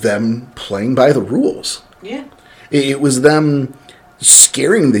them playing by the rules. yeah, It was them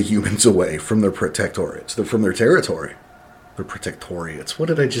scaring the humans away from their protectorates, from their territory. Their protectorates. What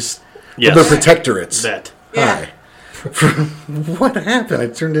did I just... Yes. Their protectorates. That. yeah. Hi. What happened? I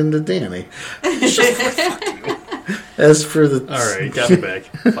turned into Danny. As for the... All right, got me back.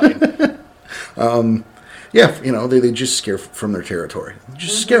 Fine. Yeah, you know, they just scare from their territory.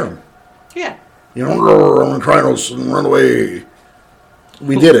 Just scare them. Yeah. You know, I'm going to try and run away.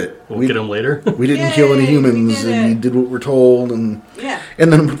 We did it. We'll get them later. We didn't kill any Yay, we humans, did and we it. did what we're told, and Yeah.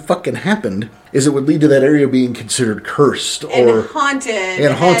 then what fucking happened is it would lead to that area being considered cursed And or haunted.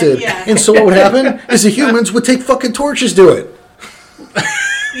 and haunted. Yeah. And so what would happen is the humans would take fucking torches to it,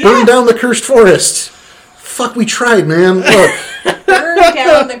 burn Yeah. down the cursed forest. Fuck, we tried, man. Look, Burn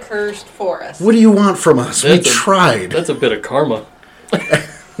down the cursed forest. what do you want from us? That's We a- tried. That's a bit of karma.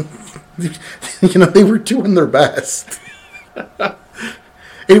 You know, they were doing their best.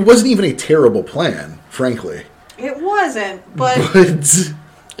 It wasn't even a terrible plan, frankly. It wasn't, but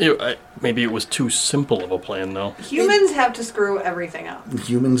But Maybe it was too simple of a plan, though. humans have to screw everything up.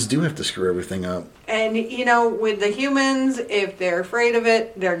 humans do have to screw everything up. And, you know, with the humans, if they're afraid of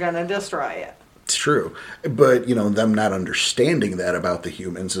it, they're going to destroy it. It's true. But, you know, them not understanding that about the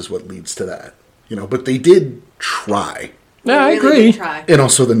humans is what leads to that. You know, but they did try. They Yeah, I really agree. did try. And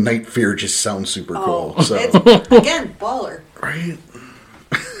also the night fear just sounds super Oh, cool. So, it's, again, baller. right?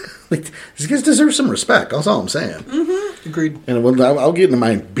 Like, these guys deserve some respect. That's all I'm saying. Agreed. And I'll get into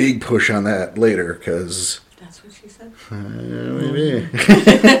my big push on that later, because... That's what she said. Maybe.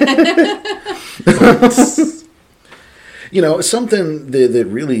 You know, something that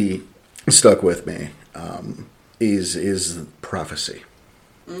really stuck with me is prophecy.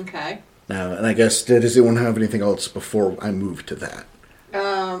 Okay. Now, and I guess, does anyone have anything else before I move to that?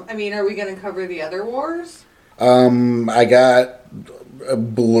 I mean, are we going to cover the other wars? I got a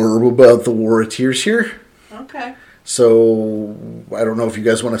blurb about the War of Tears here. Okay. So, I don't know if you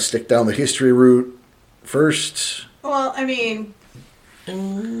guys want to stick down the history route first. Well, I mean,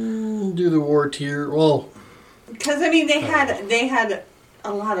 Do the war tier. Well, because I mean, they had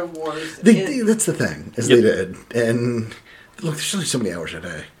a lot of wars. That's the thing, is Yep. they did. And, look, there's only so many hours a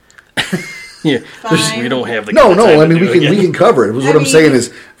day. yeah. Fine. We don't have the. No, kind of no, time I to mean, do we it. can cover it. What I I'm mean- saying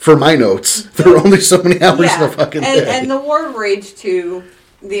is, for my notes, there are only so many hours in a fucking and, day. and the War of Rage 2,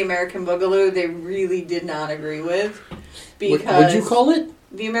 the American Boogaloo, they really did not agree with. Because What'd you call it?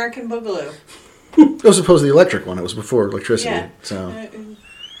 the American Boogaloo. It was supposed to be the electric one. It was before electricity. Yeah. So,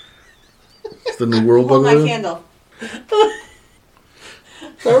 it's the New World Hold my Boogaloo. candle.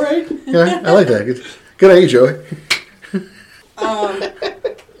 All right. Yeah, I like that. Good idea, Joey.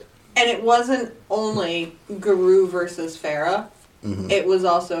 And it wasn't only Guru versus Farah. Mm-hmm. It was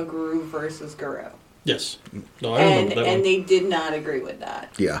also Guru versus Guru. Yes. No, I And remember that and one. they did not agree with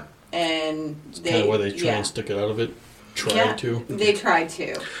that. Yeah. And they Kind of why they try yeah. and stick it out of it. Tried Yeah, to. they tried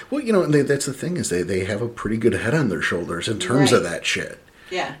to. Well, you know, and that's the thing, is they have a pretty good head on their shoulders in terms of Right. that shit.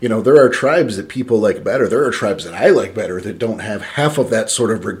 Yeah. You know, there are tribes that people like better. There are tribes that I like better that don't have half of that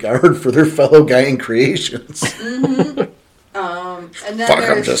sort of regard for their fellow guy in creations. And then Fuck, I'm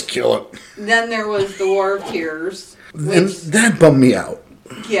there's- just kill it. Then there was the War of Tears. And Which, that bummed me out.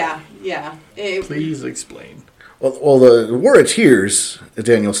 yeah. Please explain. Well, the War of Tears,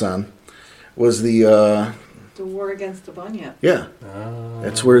 Daniel-san, was the war against the Bunyip. yeah.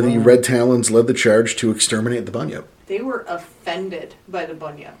 That's where the Red Talons led the charge to exterminate the Bunyip. They were offended by the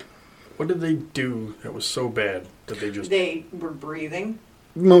Bunyip. What did they do that was so bad that they just... They were breathing.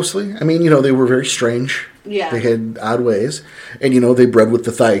 Mostly. I mean, you know, they were very strange. Yeah. They had odd ways. And, you know, they bred with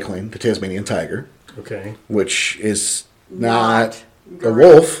the Thioclane, the Tasmanian tiger, Okay. which is not a great.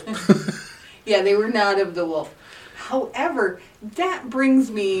 wolf. Yeah, they were not of the wolf. However, that brings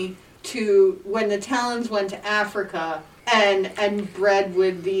me to when the Talons went to Africa and bred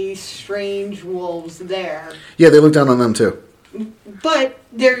with these strange wolves there. Yeah, they looked down on them, too. But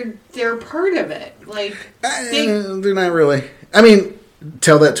they're part of it. Like They're not really. I mean,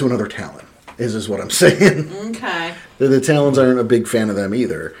 tell that to another Talon, is what I'm saying. okay. The Talons aren't a big fan of them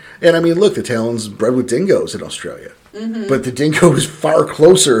either. And I mean, look, the Talons bred with dingoes in Australia. Mm-hmm. But the dingo is far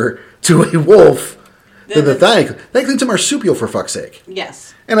closer to a wolf than the thing. They cleans a marsupial, for fuck's sake.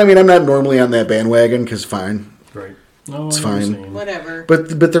 Yes. And I mean, I'm not normally on that bandwagon, because fine. Right. No, It's I know what you're fine. saying. Whatever.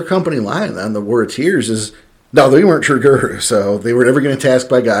 But their company line on the War of Tears is, no, they weren't true Garu, so they were never going to task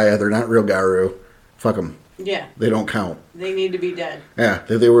by Gaia. They're not real Garu. Fuck them. Yeah. They don't count. They need to be dead. Yeah,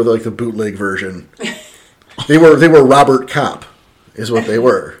 they were like the bootleg version. they were Robert Kopp, is what they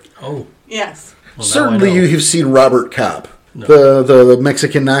were. Oh. Yes. Well, now I Certainly know. you've seen Robert Kopp. No. The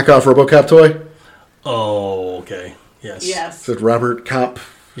Mexican knockoff RoboCop toy. Oh, okay. Yes. Yes. The Robert Kopp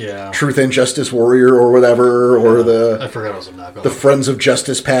Yeah. Truth and Justice Warrior or whatever, or I forgot it was a knockoff. the Friends of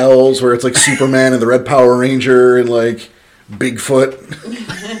Justice Pals, where it's like Superman and the Red Power Ranger and like Bigfoot.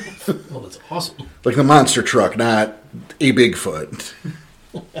 Well, that's awesome. Like the monster truck, not a Bigfoot.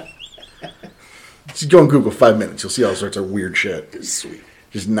 Just go on Google 5 minutes. You'll see all sorts of weird shit. Sweet.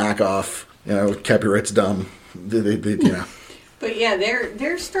 Just knock off. Copyright's dumb. They. But yeah,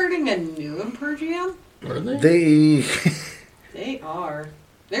 they're starting a new Impergium. Are they? They, They are.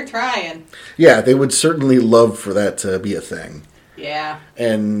 They're trying. yeah, they would certainly love for that to be a thing. Yeah.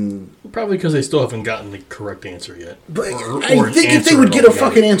 And Probably because they still haven't gotten the correct answer yet. but Or I an think if they answer would get a altogether.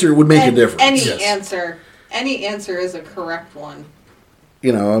 fucking answer, it would make a And difference. Any answer is a correct one.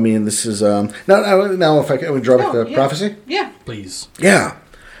 I mean, this is now if I would draw back the yeah. prophecy. Yeah. Please. Yeah,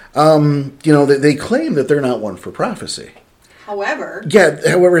 they claim that they're not one for prophecy. However.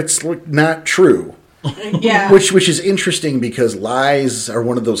 However, it's not true. Yeah. Which is interesting because lies are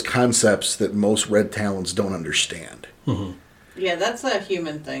one of those concepts that most Red Talons don't understand. Yeah, that's a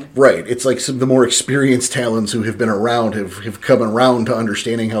human thing. Right. It's like some of the more experienced Talons who have been around have come around to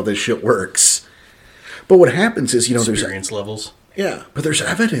understanding how this shit works. But what happens is, there's Experience levels. yeah, but there's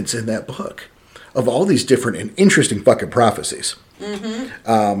evidence in that book of all these different and interesting fucking prophecies.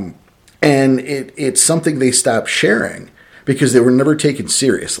 Mm-hmm. And it's something they stopped sharing because they were never taken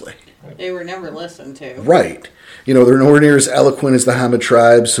seriously. They were never listened to. Right. They're nowhere near as eloquent as the Hamid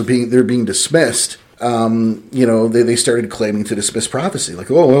tribes, so they're being dismissed. They started claiming to dismiss prophecy.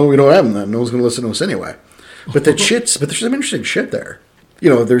 Like, oh, well, we don't have them then. No one's going to listen to us anyway. But there's some interesting shit there.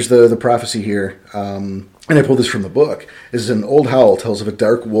 There's the prophecy here, and I pulled this from the book, is an old howl tells of a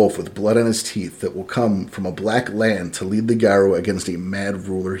dark wolf with blood on his teeth that will come from a black land to lead the Garu against a mad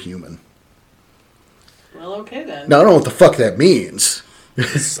ruler human. Well, okay then. Now, I don't know what the fuck that means,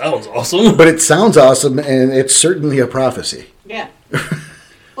 Sounds awesome. but it sounds awesome, and it's certainly a prophecy. Yeah.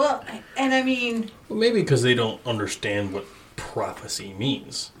 Well, and I mean, Well, maybe because they don't understand what prophecy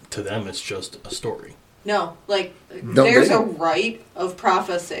means. To them, it's just a story. no, like, No, there's they- a rite of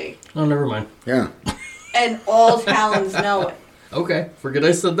prophecy, Oh, never mind. Yeah. and all Talons know it. Okay, forget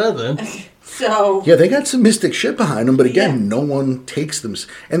I said that then. So, Yeah, they got some mystic shit behind them, but again, Yeah. no one takes them.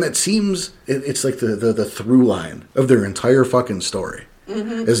 And that seems, it's like the through line of their entire fucking story.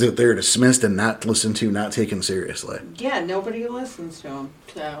 Mm-hmm. Is that they're dismissed and not listened to, not taken seriously. yeah, nobody listens to them.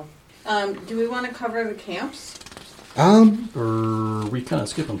 So, do we want to cover the camps? Or we kind of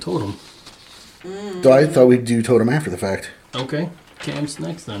skipping totem. So I thought we'd do totem after the fact. Okay, camps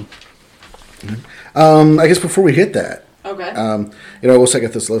next then. I guess before we hit that, Okay. we'll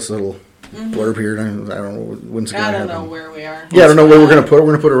second this little blurb here. I don't know when's it going I to don't happen. know where we are. Yeah, I don't know where we're going to put it. We're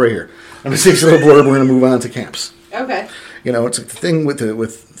going to put it right here. On the 6th little blurb, we're going to move on to camps. Okay. It's like the thing with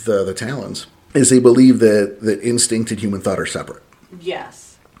the Talons is they believe that instinct and human thought are separate.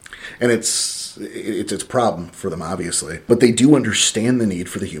 Yes. And it's a problem for them, obviously. But they do understand the need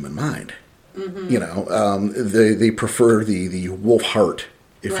for the human mind. Mm-hmm. They prefer the wolf heart,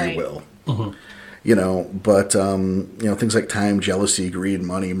 if Right. you will. Mm-hmm. But things like time, jealousy, greed,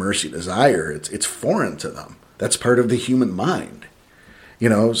 money, mercy, desire, it's foreign to them. That's part of the human mind.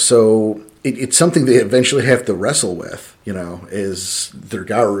 So it's something they eventually have to wrestle with, is their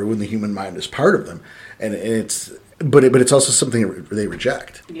Garu and the human mind is part of them. And it's also something they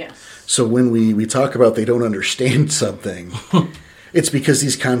reject. Yes. So when we talk about they don't understand something, it's because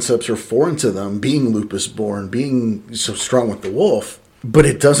these concepts are foreign to them, being lupus born, being so strong with the wolf, but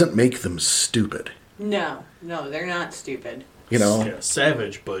it doesn't make them stupid. No, they're not stupid. Yeah,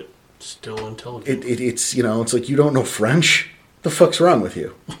 savage, but still intelligent. It's like you don't know French? The fuck's wrong with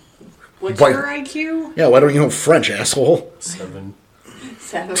you? What's Why- your IQ? Yeah, why don't you know French, asshole? 7.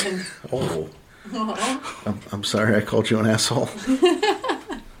 7. Oh. I'm sorry I called you an asshole.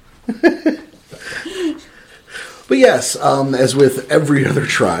 But yes, as with every other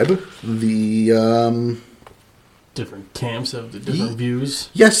tribe, the different camps have the different views.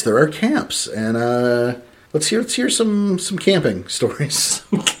 Yes, there are camps, and let's hear some camping stories.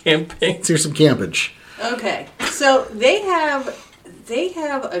 Camping. Let's hear some campage. Okay, so they have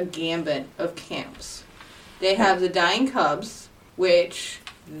a gambit of camps. They have the Dying Cubs, which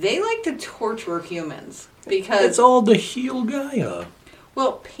they like to torture humans because It's all to heal Gaia.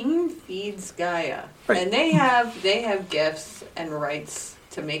 well, pain feeds Gaia, Right. and they have gifts and rights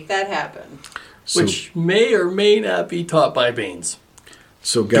to make that happen. So, Which may or may not be taught by Baines.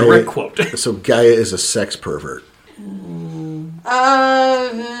 so Gaia, Direct quote. So Gaia is a sex pervert.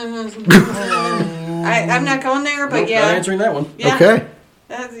 I'm not going there, but Nope, yeah. not answering that one. Yeah. Okay.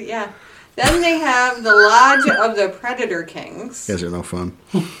 Yeah. Then they have the Lodge of the Predator Kings. You guys are no fun.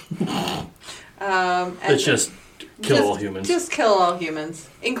 And It's just kill all humans. Just kill all humans,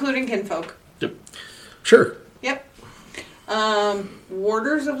 including kinfolk. Yep. Sure. Yep.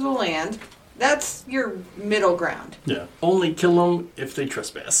 Warders of the Land. That's your middle ground. Yeah. Only kill them if they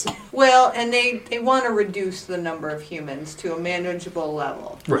trespass. Well, and they want to reduce the number of humans to a manageable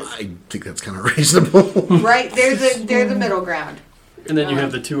level. Right. I think that's kind of reasonable. Right? They're the middle ground. And then you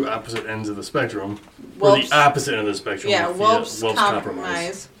have the two opposite ends of the spectrum. Or Whelps- the opposite end of the spectrum. Yeah, with the, Whelps Whelps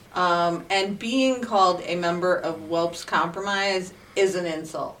Compromise. And being called a member of Whelps Compromise is an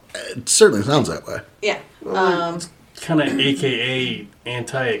insult. It certainly sounds that way. Yeah. Kind of AKA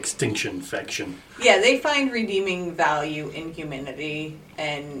anti-extinction faction. Yeah, they find redeeming value in humanity,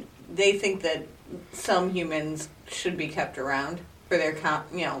 and they think that some humans should be kept around for their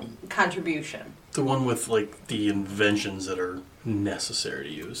contribution. The one with, like, the inventions that are necessary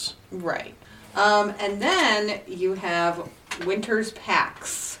to use. Right. And then you have Winter's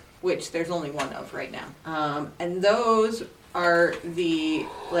Packs, which there's only one of right now. And those are the,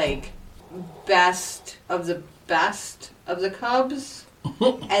 like, best of the Cubs.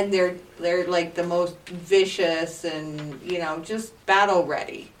 And they're like the most vicious and, just battle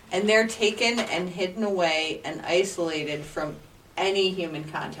ready. And they're taken and hidden away and isolated from any human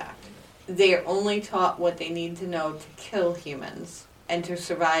contact. They are only taught what they need to know to kill humans and to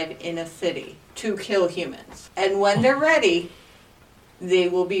survive in a city to kill humans. And when they're ready, they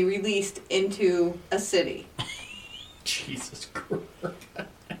will be released into a city. Jesus Christ.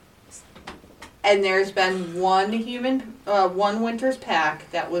 And there's been one Winter's Pack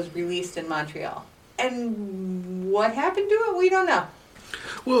that was released in Montreal. And what happened to it, we don't know.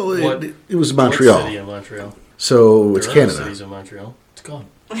 Well, What- it was What Montreal. city in Montreal? So it's There are Canada. cities in Montreal. It's gone.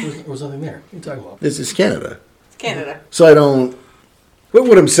 There was nothing there. What are you talking about? This is Canada. It's Canada. So I don't.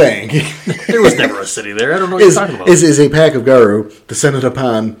 What I'm saying There was never a city there. I don't know what is, you're talking about. is a pack of Garu descended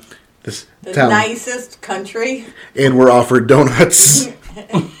upon this The town nicest country. and were offered donuts.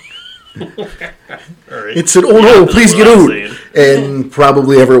 All right. It said, "Oh no, That's please what get I'm out!" saying. And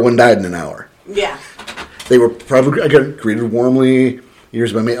probably everyone died in an hour. Yeah. They were probably greeted warmly.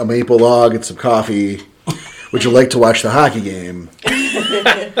 Here's a maple log and some coffee. Would you like to watch the hockey game?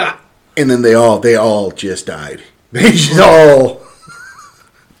 And then they all just died. They just all.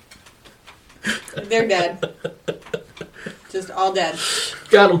 They're dead. Just all dead.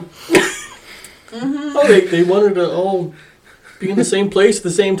 Got them. Oh, they wanted to all be in the same place at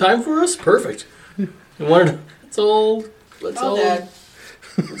the same time for us? Perfect. They wanted to, let's all Dead.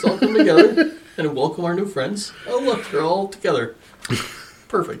 come together and welcome our new friends. Oh, look, they're all together.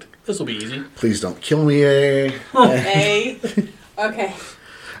 Perfect. This will be easy. Please don't kill me, eh? Hey. Okay.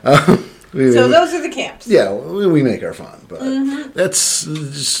 So those are the camps. Yeah, we make our fun, but that's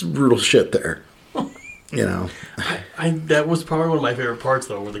just brutal shit there. That was probably one of my favorite parts,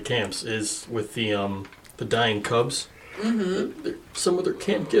 though, were the camps, is with the Dying Cubs. Mm-hmm. Some of their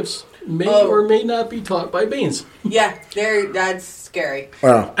camp gifts may or may not be taught by Baines. Yeah, that's scary.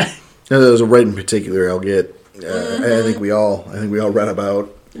 Wow. There's a right in particular I'll get. I think we all read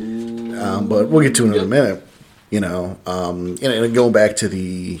about, but we'll get to it in a minute. And going back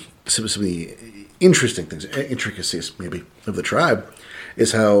to some of the interesting things, intricacies maybe of the tribe,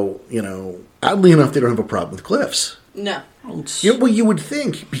 is how oddly enough they don't have a problem with glyphs. No. Well, you would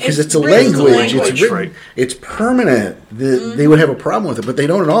think because It's it's a written language, language. it's written, Right. it's permanent. They would have a problem with it, but they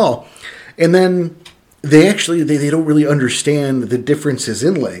don't at all. And then they actually they don't really understand the differences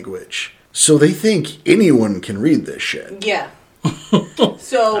in language, so they think anyone can read this shit. Yeah.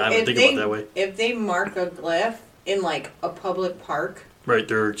 So I didn't think about it that way. if they mark a glyph in like a public park, Right,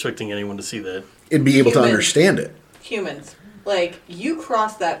 they're expecting anyone to see that. And be able to Human. understand it. humans, like you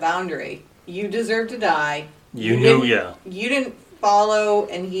crossed that boundary, you deserve to die. You knew, didn't- yeah. You didn't follow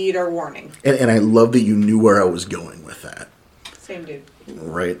and heed our warning. And I love that you knew where I was going with that. Same dude.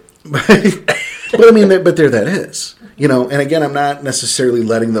 Right. But I mean, but there that is. And again, I'm not necessarily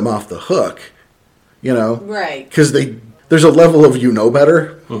letting them off the hook You know? Right. Because there's a level of you know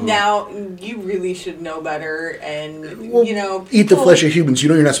better. Now, you really should know better, and, Well, you know... eat the people- flesh of humans. You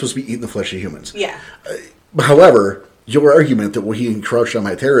know you're not supposed to be eating the flesh of humans. Yeah. However, your argument that he encroached on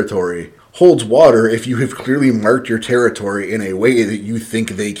my territory holds water if you have clearly marked your territory in a way that you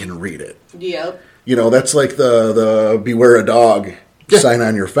think they can read it. Yep. You know, that's like the beware a dog sign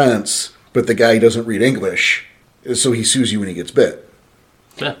on your fence, but the guy doesn't read English, so he sues you when he gets bit.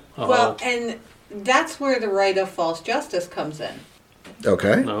 Yeah. Well, and that's where the right of false justice comes in.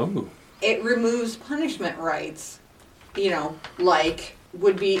 Okay. No. It removes punishment rights, like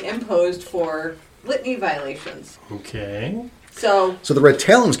would be imposed for litany violations. Okay. So, So the Red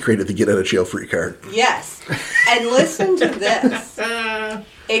Talons created the get out of jail free card. yes. And listen to this.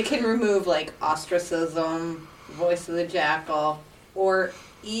 It can remove, like, ostracism, voice of the jackal, or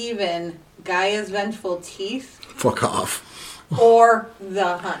even Gaia's vengeful teeth, Fuck off. or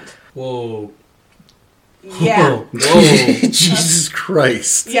the hunt. Whoa. Yeah. Whoa. Jesus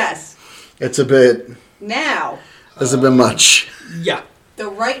Christ. Yes. It's a bit. Now, That's a bit much. Yeah. the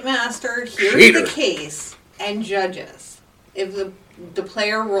right master hears Cheater. the case and judges. If the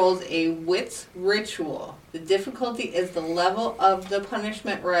player rolls a wits ritual, the difficulty is the level of the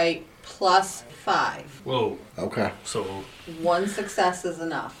punishment right plus 5. Whoa. Okay. So One success is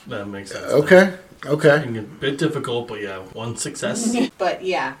enough. that makes sense. Okay. Okay. A bit difficult, but yeah, one success. But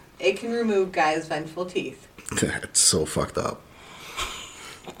yeah, it can remove Gaia's vengeful teeth. That's so fucked up.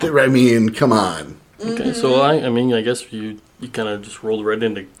 I mean, come on. Okay, so I guess you kind of just rolled right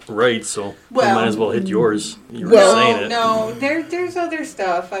into right, so Well, you might as well hit yours. You were well, saying it. No, there's other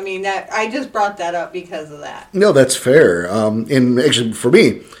stuff. I mean, that I just brought that up because of that. No, that's fair. And actually, for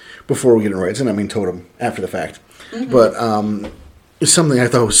me, before we get into rights, and I mean totem after the fact, but something I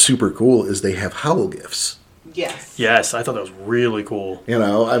thought was super cool is they have howl gifts. Yes. Yes, I thought that was really cool. You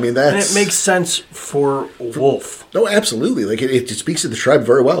know, I mean, And that's... it makes sense for Wolf. No, absolutely. Like, it speaks to the tribe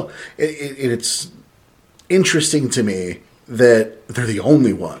very well. It's interesting to me that they're the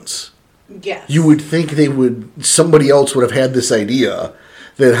only ones. Yes. You would think somebody else would have had this idea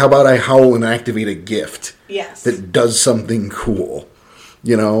that how about I howl and activate a gift Yes. that does something cool.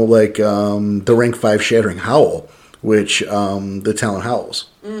 You know, like the rank 5 Shattering Howl, which the Talon howls.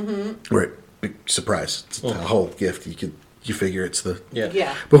 Mm-hmm. Right. Big surprise. It's a howl gift. You figure it's the...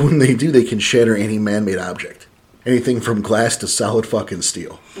 Yeah. But when they do, they can shatter any man-made object. Anything from glass to solid fucking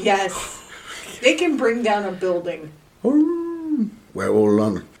steel. Yes. They can bring down a building. Werewolf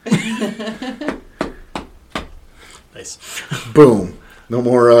London. Nice. Boom. No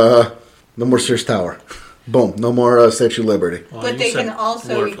more Sears Tower. Boom. No more Statue of Liberty. Well, But you they said can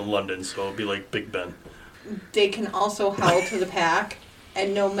also- Lord from London, so it'd be like Big Ben. They can also howl to the pack,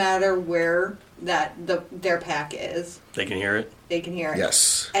 and no matter where their pack is, They can hear it. they can hear it.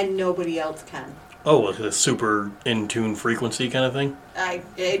 Yes. And nobody else can. Oh, like a super in tune frequency kind of thing.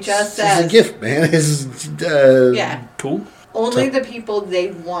 It just It's a says gift, man. It's, yeah. Cool. Only the people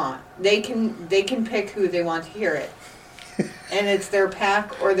they want. They can pick who they want to hear it. And it's their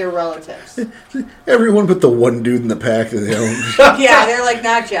pack or their relatives. Everyone but the one dude in the pack that they don't. Yeah, they're like,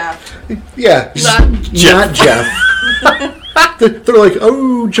 not Jeff. Yeah. Not Jeff. Not Jeff. They're like,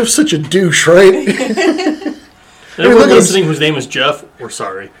 oh, Jeff's such a douche, right? Everyone look at listening whose name is Jeff, we're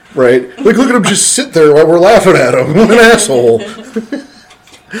sorry. Right. Like, look at him just sit there while we're laughing at him. What an asshole.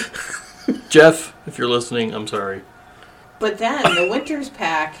 Jeff, if you're listening, I'm sorry. But then the Winter's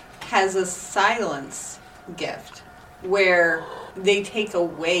Pack has a silence gift where they take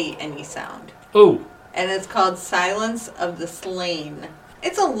away any sound. Oh, And it's called Silence of the Slain.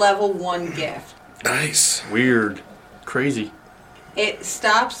 It's a level 1 gift. Nice. weird. Crazy. It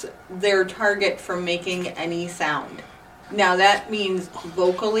stops their target from making any sound. Now that means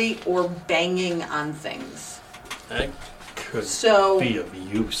vocally or banging on things. That could So be of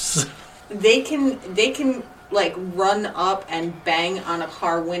use. they can like run up and bang on a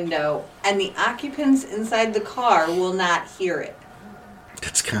car window, and the occupants inside the car will not hear it.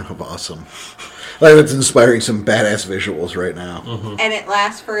 That's kind of awesome. Like, that's inspiring some badass visuals right now. And it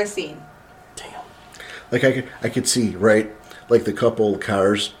lasts for a scene. Damn. Like, I could see, right? Like the couple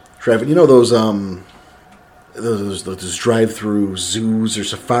cars driving. You know those drive-through zoos or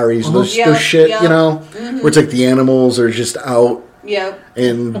safaris, those Yeah, shit, yeah. you know? Where it's like the animals are just out Yep.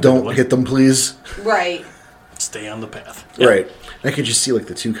 and don't hit them, please. Right. Stay on the path. Right. I could just see like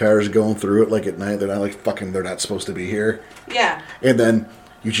the two cars going through it like at night. They're not like fucking, they're not supposed to be here. Yeah. And then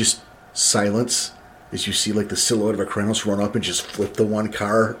you just silence as you see like the silhouette of a Kronos run up and just flip the one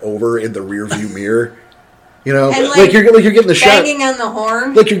car over in the rear view mirror. You know, And, like you're getting the shot. Banging on the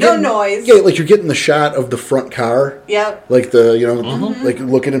horn. Like you're no getting, noise. Yeah, like you're getting the shot of the front car. Yep. Like like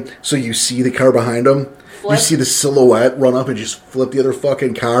looking at, so you see the car behind him. Flip. You see the silhouette run up and just flip the other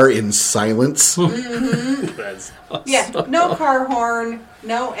fucking car in silence. That's awesome. Yeah. No car horn.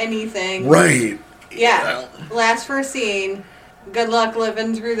 No anything. Right. Yeah. Last first scene. Good luck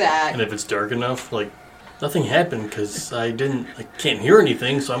living through that. And if it's dark enough, like, nothing happened because I can't hear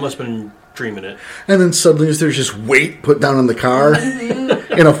anything, so I must have been dreaming it. And then suddenly there's just weight put down on the car.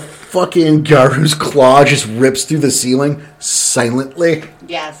 And a fucking Garu's claw just rips through the ceiling silently.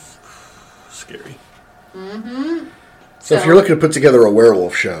 Yes. Scary. So if you're looking to put together a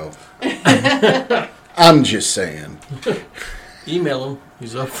werewolf show, I'm just saying. Email him.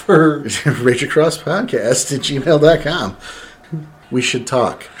 He's up for... RageAcrossPodcast@gmail.com. We should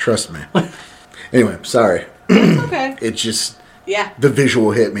talk. Trust me. Anyway, sorry. It's okay. It just... Yeah. The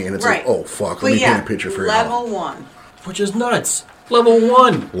visual hit me, and it's Right. like, oh, fuck. But Let me yeah, paint a picture for level you. 1. Which is nuts. Level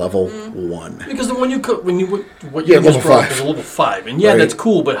 1. Level 1. Because the one you what you Yeah, just level brought 5. was a level 5. And yeah, Right. that's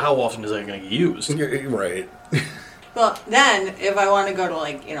cool, but how often is that going to get used? Right. Well, then, if I want to go to,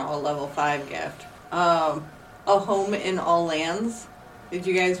 like, a level 5 gift, A Home in All Lands. Did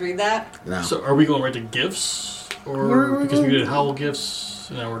you guys read that? No. So are we going right to gifts? Or We're- because we did howl gifts,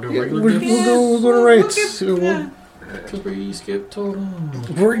 and now we're doing Yeah, regular we'll gifts? go to rights. We'll get- yeah. Because we skipped totem.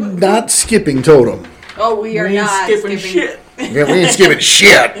 We're not skipping Totem. Oh, we are We ain't not skipping shit. Yeah, we ain't skipping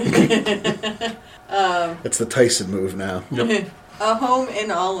shit. That's the Tyson move now. Yep. A Home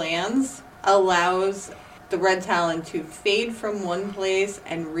in All Lands allows the red talon to fade from one place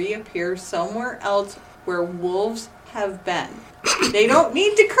and reappear somewhere else where wolves have been. They don't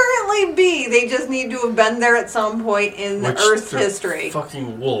need to currently be. They just need to have been there at some point in the Which Earth's they're history.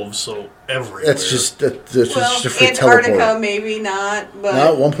 Fucking wolves, so everywhere. That's just Well, a free Antarctica, teleport. maybe not, but Not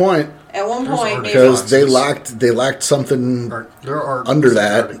at one point, at one There's point, Arctic maybe. because they Foxes. lacked something, There are Under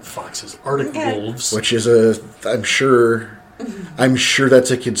that. Arctic foxes, Arctic Okay. wolves. which is I'm sure that's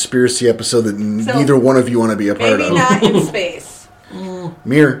a conspiracy episode that neither one of you want to be a part maybe of. not in space.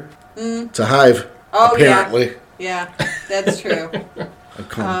 Mir, it's a hive. Oh, apparently. Yeah, that's true. I'm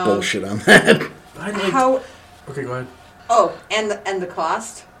calling bullshit on that. I like, How? okay, go ahead. Oh, and the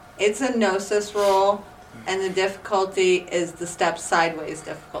cost. It's a gnosis roll, and the difficulty is the step sideways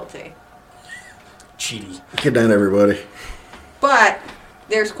difficulty. Cheaty. Good night, everybody. But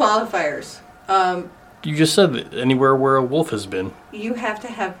there's qualifiers. You just said that anywhere where a wolf has been. You have to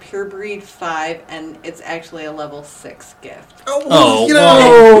have pure breed 5, and it's actually a level 6 gift. Oh, you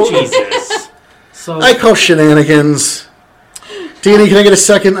well, know, Jesus. So, I call shenanigans. Danny, can I get a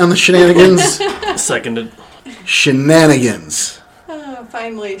second on the shenanigans? seconded. Shenanigans.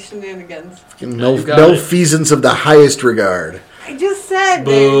 Finally, shenanigans. You got it. Malfeasance of the highest regard. I just said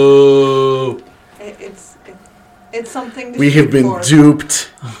Boo. it's something to We shoot have been for.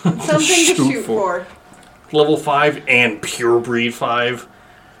 duped. It's something to Shoot shoot for. for. Level 5 and pure breed 5.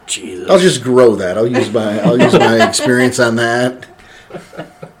 Jesus. I'll just grow that. I'll use my experience on that.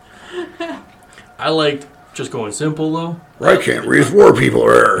 I liked just going simple though. I can't read war people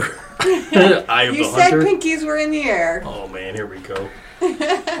are. I have You the said hunter. pinkies were in the air. Oh man, here we go.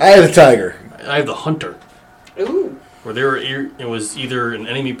 I have a tiger. I have the hunter. Ooh. Where it was either an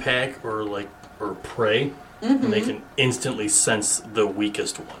enemy pack or prey, and they can instantly sense the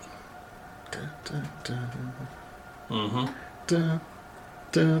weakest one.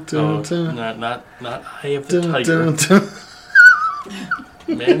 Not I have the tiger.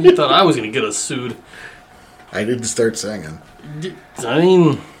 Man, you thought I was gonna get us sued. I didn't start singing. I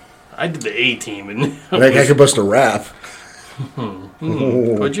mean, I did the A team, and I think I could bust a rap.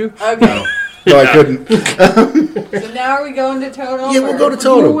 could you? Okay. No, I couldn't. So now are we going to total? Yeah, we'll go to You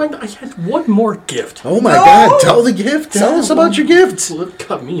totem. know what? I had one more gift. Oh my No! God! Tell the gift. Tell us about your gift, Well, it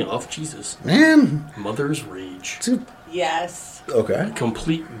cut me off. Jesus. man. Mother's Rage. Yes. Okay.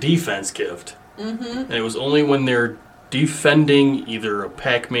 Complete defense gift. And it was only when they're defending either a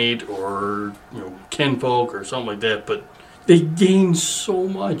packmate or kinfolk or something like that, but they gain so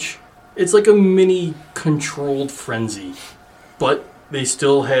much. It's like a mini controlled frenzy, but they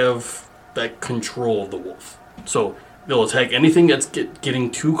still have that control of the wolf. So they'll attack anything that's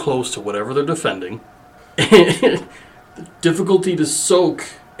getting too close to whatever they're defending. The difficulty to soak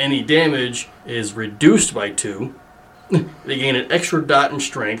any damage is reduced by 2. They gain an extra dot in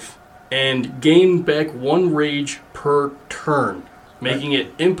strength and gain back 1 rage per turn, making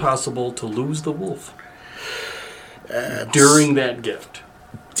it impossible to lose the wolf during that gift.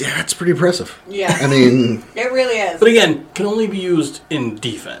 Yeah, it's pretty impressive. Yeah. I mean, It really is. But again, can only be used in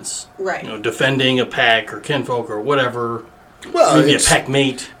defense. Right. Defending a pack or kinfolk or whatever. well, Maybe a it's, pack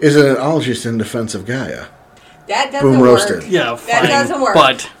mate. isn't it all just in defense of Gaia? That doesn't Boom work. roasted. Yeah, fine. That doesn't work.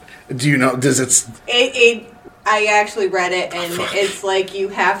 But Do you know? Does it? I actually read it, and it's like you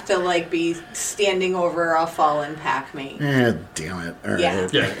have to like be standing over a fallen pack mate. Damn it! All right. Yeah.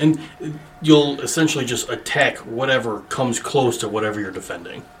 yeah, and you'll essentially just attack whatever comes close to whatever you're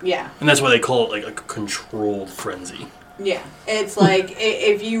defending. Yeah. And that's why they call it like a controlled frenzy. Yeah. It's like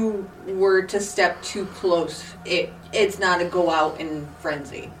if you were to step too close, it's not a go out in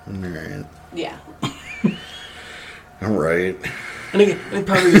frenzy. All right. Yeah. All right. And again, and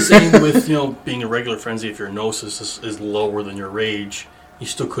probably the same with, being a regular frenzy. If your gnosis is lower than your rage, you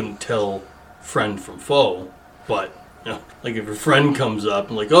still couldn't tell friend from foe. But, like if your friend comes up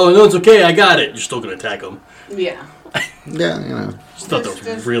and like, oh, no, it's okay, I got it, you're still going to attack them. Yeah. Yeah, Just thought that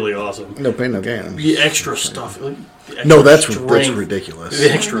was really awesome. no pain, no gain. The extra stuff. Like, the extra No, that's strength, ridiculous.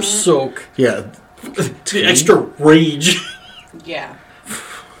 The extra soak. Yeah. The extra rage. Yeah.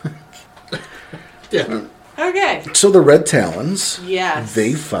 Yeah. Okay. So the Red Talons, Yes.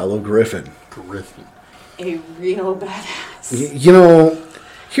 they follow Griffin. Griffin. A real badass.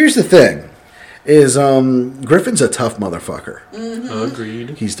 Here's the thing, is Griffin's a tough motherfucker.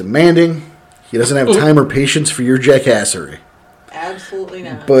 Agreed. He's demanding. He doesn't have time or patience for your jackassery. Absolutely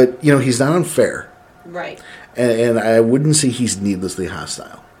not. But, he's not unfair. Right. And I wouldn't say he's needlessly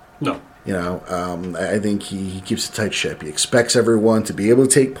hostile. No. I think he keeps a tight ship. He expects everyone to be able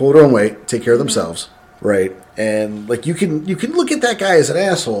to pull their own weight, take care of themselves. Right, and like you can look at that guy as an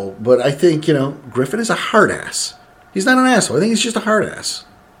asshole, but I think Griffin is a hard ass. He's not an asshole. I think he's just a hard ass.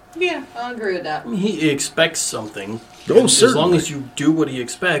 Yeah, I'll agree with that. He expects something. Oh, and as long certainly. as you do what he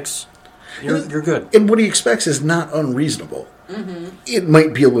expects, you're good. And what he expects is not unreasonable. Mm-hmm. It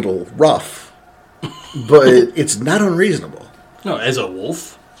might be a little rough, but it's not unreasonable. No, as a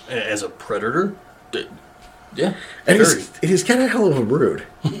wolf, as a predator, yeah. And very. he's kind of hell of a brood.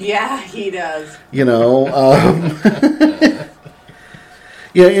 Yeah, he does. Yeah,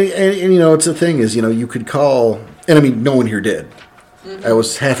 and it's the thing is, you could call, and I mean, no one here did. Mm-hmm. I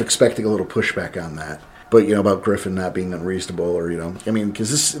was half expecting a little pushback on that. But, about Griffin not being unreasonable or,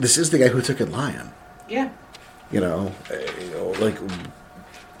 because this is the guy who took in Lion. Yeah. Like,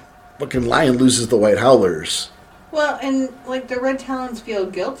 fucking Lion loses the White Howlers. Well, and like the Red Talons feel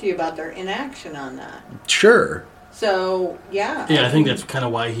guilty about their inaction on that. Sure. So, yeah. Yeah, I think that's kind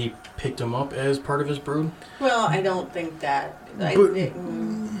of why he picked him up as part of his brood. Well, I don't think that. I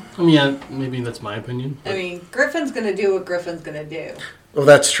mean, yeah, maybe that's my opinion. I mean, Griffin's going to do what Griffin's going to do. Well,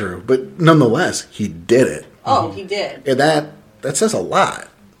 that's true. But nonetheless, he did it. Oh, he did. And that says a lot.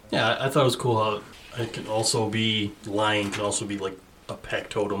 Yeah, I thought it was cool how it can also be, Lion can also be like a pack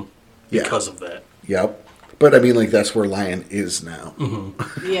totem because of that. Yep. But I mean, like, that's where Lion is now.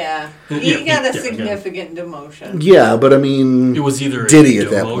 Mm-hmm. Yeah. Yeah, He got a yeah, significant demotion. Yeah, but I mean, It was either did he a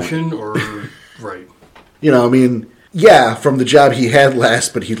at that point? demotion or right. I mean, yeah, from the job he had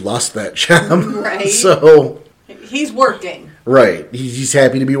last, but he lost that job. Right. So, He's working. right, he's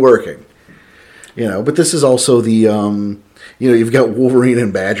happy to be working. But this is also the, you've got Wolverine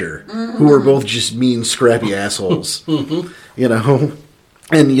and Badger, who are both just mean, scrappy assholes.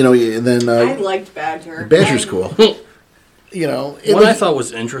 And, then... I liked Badger. Badger's cool. What I thought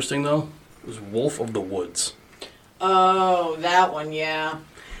was interesting, though, was Wolf of the Woods. Oh, that one, yeah.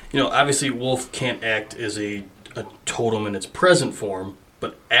 Obviously, Wolf can't act as a totem in its present form,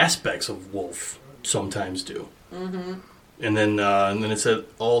 but aspects of Wolf sometimes do. Mm-hmm. And then it said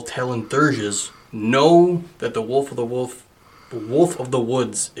all Talon Thurges know that the Wolf of the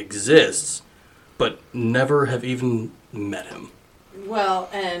Woods exists, but never have even met him. Well,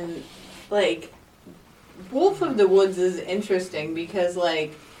 and, like, Wolf of the Woods is interesting because,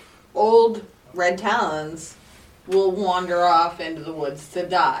 like, old Red Talons will wander off into the woods to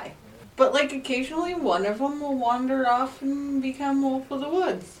die. But, like, occasionally one of them will wander off and become Wolf of the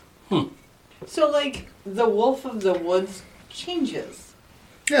Woods. So, like, the Wolf of the Woods changes.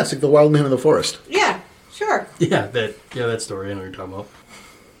 Yeah, it's like the wild man of the forest. Yeah, sure. Yeah, that story. I know what you're talking about.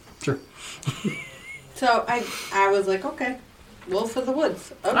 Sure. So I was like, okay, Wolf of the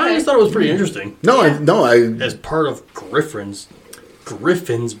Woods. Okay. I just thought it was pretty interesting. No, Yeah. As part of Griffin's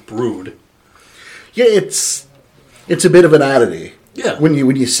brood. Yeah, it's a bit of an oddity. Yeah. When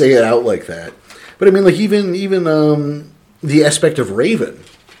you say it out like that. But I mean, like, even the aspect of Raven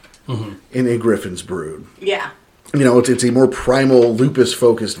in a Griffin's brood. Yeah. It's a more primal,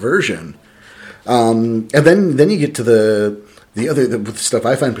 lupus-focused version. And then you get to the other stuff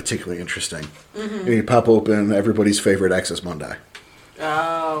I find particularly interesting. And you pop open everybody's favorite Access Mundi.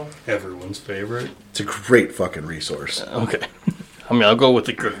 Oh. Everyone's favorite. It's a great fucking resource. Okay. I mean, I'll go with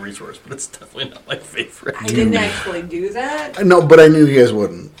the good resource, but it's definitely not my favorite. I didn't actually do that. No, but I knew you guys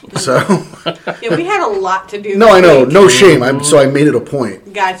wouldn't. So Yeah, we had a lot to do. no, this I know, week. no shame. So I made it a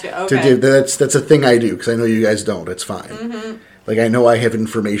point Gotcha. to Okay. do. That's a thing I do because I know you guys don't. It's fine. Like I know I have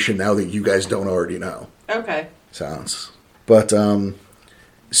information now that you guys don't already know. Okay. Sounds. But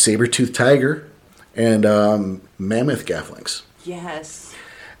saber-toothed tiger and mammoth gafflings. Yes.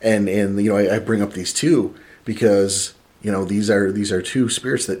 And I bring up these two because these are two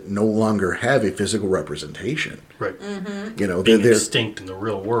spirits that no longer have a physical representation. Right. They're Extinct in the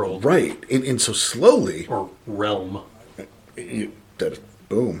real world. right, and so slowly, Or realm.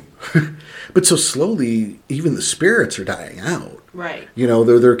 boom. But so slowly, even the spirits are dying out. Right.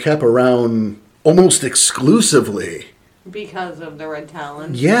 They're kept around almost exclusively. Because of the red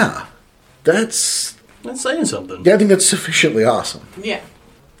talons. Yeah, that's That's saying something. I think that's sufficiently awesome. Yeah.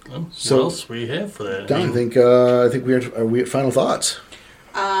 Well, So- what else we have for that? Don, I think we at final thoughts.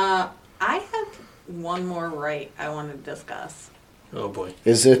 I have one more right I want to discuss. Oh boy.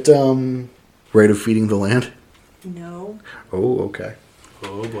 Is it rite of feeding the land? No. Oh, okay.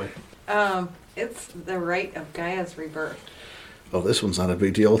 Oh boy. It's the rite of Gaia's rebirth. Oh, this one's not a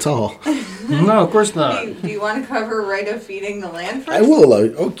big deal at all. No, of course not. Do you want to cover rite of feeding the land first? I will allow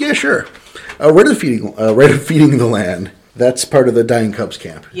you. Oh, yeah, sure. Rite of feeding the land. That's part of the Dying Cubs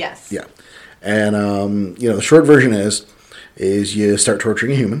camp. Yes. Yeah, and the short version is you start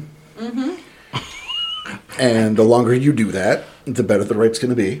torturing a human, and the longer you do that, the better the rite's going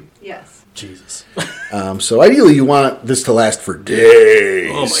to be. Yes. Jesus. So ideally, you want this to last for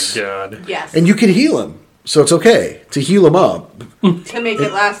days. Oh my god. Yes. And you can heal him, so it's okay to heal him up. to make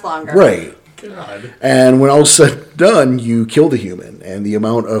it last longer. Right. God. And when all's said and done, you kill the human, and the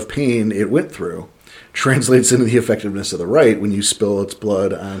amount of pain it went through translates into the effectiveness of the rite when you spill its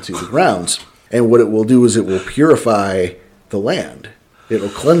blood onto the grounds. And what it will do is it will purify the land. It'll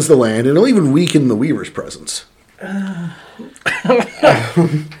cleanse the land, and it'll even weaken the Weaver's presence.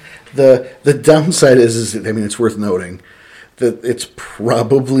 The downside is it's worth noting that it's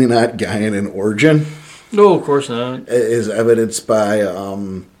probably not Gaian in origin, No, of course not. as evidenced by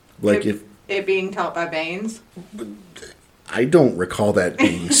It being taught by Baines. I don't recall that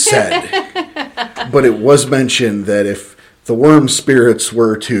being said, but it was mentioned that if the worm spirits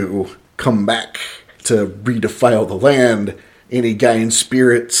were to come back to redefile the land, any Gaian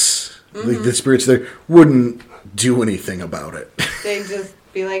spirits, the spirits there, wouldn't do anything about it. They'd just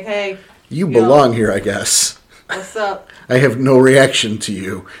be like, hey, You belong here, I guess. what's up? I have no reaction to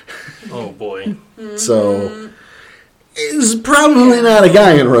you. Oh boy. So, it's probably not a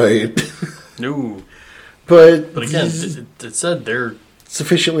Gaian right, No. but But again, it said they're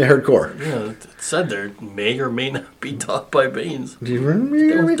sufficiently hardcore. it said they may or may not be taught by Baines. Do you That was a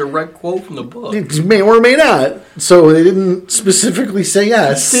remember? direct quote from the book. It may or may not. So they didn't specifically say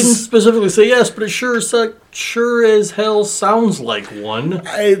yes. Didn't specifically say yes, but it sure as hell sounds like one.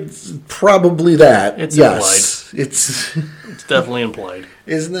 It's probably that. It's yes. It's Definitely implied.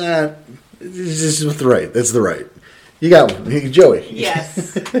 not. It's just with the right. That's the right. You got one. Hey, Joey.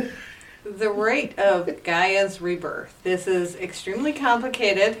 Yes. The rite of Gaia's rebirth. This is extremely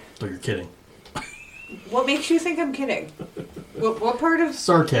complicated. Oh, you're kidding. What makes you think I'm kidding? What part of...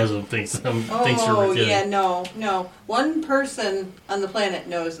 Sarcasm thinks thinks you're Oh, kidding. yeah, no. One person on the planet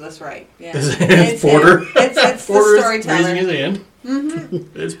knows this right. Yeah. Is it Porter? It's Porter the is raising storyteller. his hand.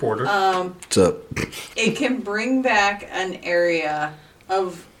 Mm-hmm. It's Porter. What's up? It can bring back an area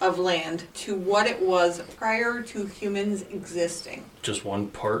of land to what it was prior to humans existing. Just one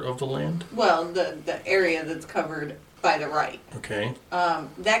part of the land? Well, the area that's covered by the rite. Okay.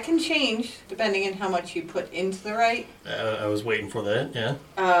 That can change depending on how much you put into the rite. I was waiting for that,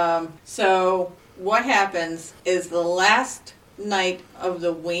 yeah. So what happens is the last night of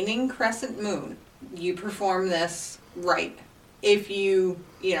the waning crescent moon, you perform this rite. If you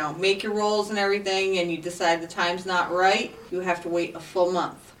make your rolls and everything and you decide the time's not right, you have to wait a full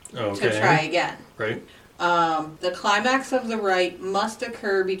month Okay. to try again. Right. The climax of the rite must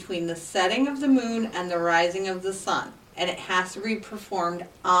occur between the setting of the moon and the rising of the sun. And it has to be performed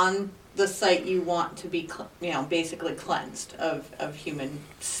on the site you want to be, basically cleansed of human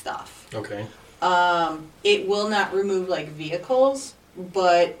stuff. Okay. It will not remove vehicles,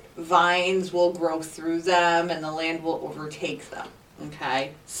 but vines will grow through them and the land will overtake them.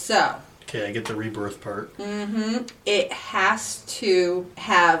 Okay? So, Okay, I get the rebirth part. it has to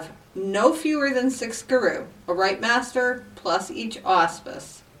have no fewer than 6 guru, a rite master plus each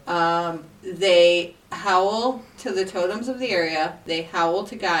auspice. They howl to the totems of the area. They howl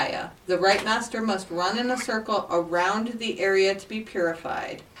to Gaia. The Rite Master must run in a circle around the area to be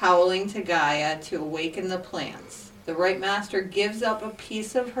purified, howling to Gaia to awaken the plants. The Rite Master gives up a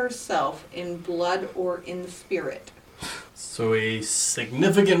piece of herself in blood or in spirit. So a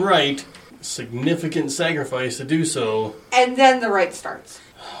significant rite, significant sacrifice to do so. And then the rite starts.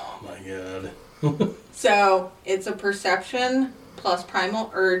 Oh my god. So it's a perception plus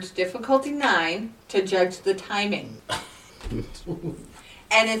primal urge difficulty 9 to judge the timing.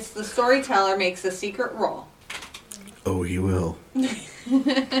 And it's the storyteller makes a secret roll. Oh, he will.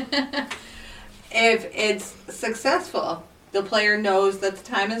 If it's successful, the player knows that the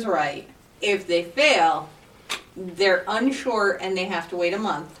time is right. If they fail, they're unsure and they have to wait a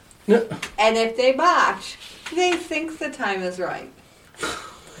month. And if they botch, they think the time is right.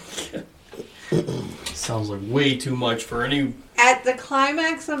 Sounds like way too much for any... At the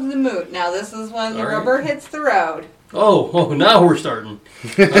climax of the moot, now this is when the All right. rubber hits the road, Oh, now we're starting.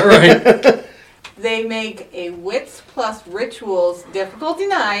 All right. they make a wits plus rituals difficulty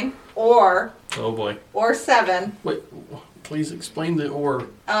 9 or Oh boy. 7. Wait, please explain the or.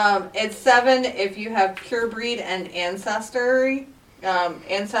 It's 7 if you have pure breed and ancestors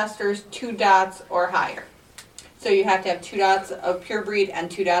 2 dots or higher. So you have to have 2 dots of pure breed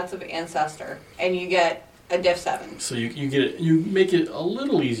and 2 dots of ancestor, and you get a diff 7. So you get it, you make it a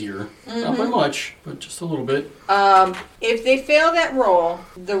little easier. Not by much, but just a little bit. If they fail that roll,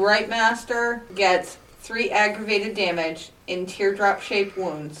 the Rite Master gets 3 aggravated damage in teardrop-shaped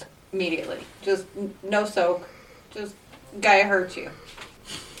wounds immediately. Just no soak. Just Gaia hurts you.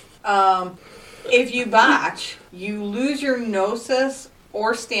 If you botch, you lose your gnosis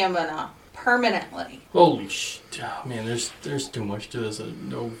or stamina permanently. Holy oh, man, there's too much to this.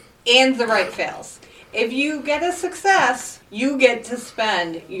 No. And the rite fails. If you get a success, you get to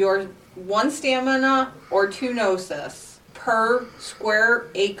spend your 1 stamina or 2 gnosis per square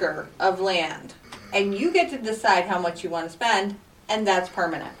acre of land. And you get to decide how much you want to spend, and that's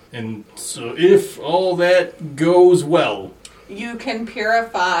permanent. And so if all that goes well, You can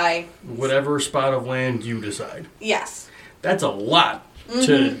purify... whatever spot of land you decide. Yes. That's a lot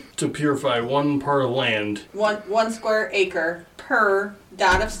to purify one part of land. One square acre per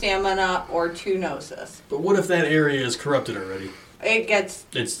dot of stamina or 2 gnosis. But what if that area is corrupted already? It's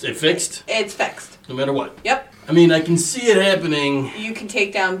fixed? It's fixed. No matter what. Yep. I mean, I can see it happening. You can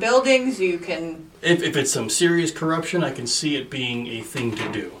take down buildings, you can... If it's some serious corruption, I can see it being a thing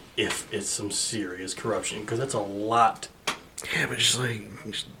to do. If it's some serious corruption, because that's a lot. Yeah, but just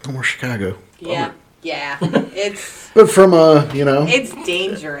no more Chicago. Yeah. Yeah. It's... But from It's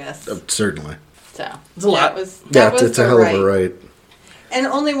dangerous. certainly. So It's a lot. That was it's a the hell right. of a right. And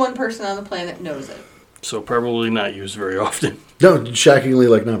only one person on the planet knows it. So probably not used very often. No, shockingly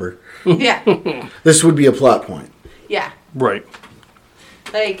like number. Yeah. This would be a plot point. Yeah. Right.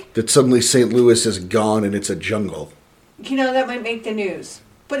 Like, That suddenly St. Louis is gone and it's a jungle. that might make the news.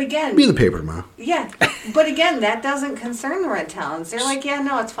 But again, Be in the paper tomorrow. yeah. But again, that doesn't concern the Red Talons. They're like, yeah,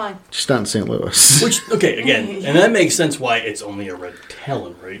 no, it's fine. Just not in St. Louis. Which, okay, again, and that makes sense why it's only a red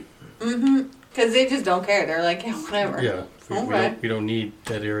talon, right? Because they just don't care. They're like, yeah, whatever. Yeah. Okay. We don't need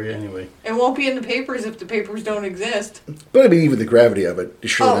that area anyway. It won't be in the papers if the papers don't exist. But I mean, even the gravity of it is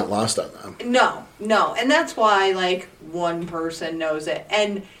surely Oh. not lost on them. No. And that's why, like, one person knows it.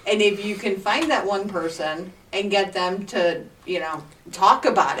 And if you can find that one person and get them to, talk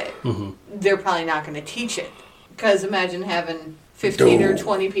about it, they're probably not going to teach it. Because imagine having 15 or No.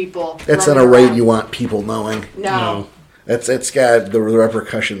 20 people. That's not running a right around. you want people knowing. No. It's got the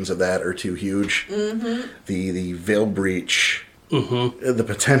repercussions of that are too huge. Mm-hmm. The veil breach, the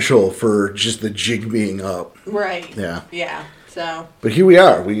potential for just the jig being up. Right. Yeah. Yeah. So. But here we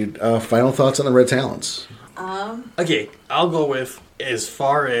are. Final thoughts on the Red Talons. Okay, I'll go with, as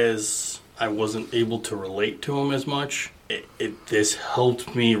far as I wasn't able to relate to him as much, this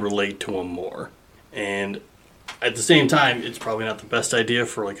helped me relate to him more. And at the same time, it's probably not the best idea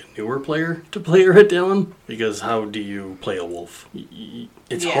for like a newer player to play a Red Talon, because how do you play a wolf?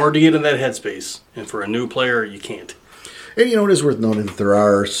 It's hard to get in that headspace, and for a new player, you can't. And it is worth noting that there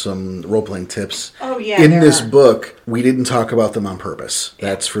are some role-playing tips. Oh, yeah, in there this are. book, we didn't talk about them on purpose.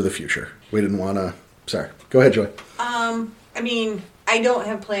 That's for the future. We didn't want to... Sorry. Go ahead, Joy. I mean, I don't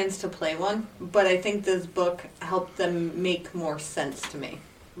have plans to play one, but I think this book helped them make more sense to me.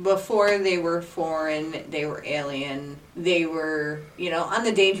 Before, they were foreign, they were alien, they were, on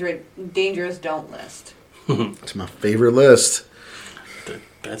the dangerous don't list. It's my favorite list.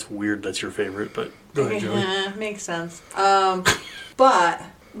 That's weird that's your favorite, but go ahead, Joey. Yeah, makes sense. But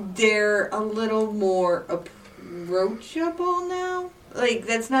they're a little more approachable now. Like,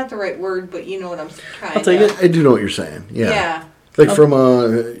 that's not the right word, but you know what I'm trying I'll take to... it. I do know what you're saying. Yeah. Yeah. Like from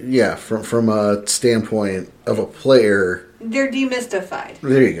a standpoint of a player. They're demystified.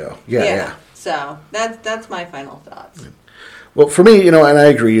 There you go. Yeah. So that's my final thoughts. Well, for me, and I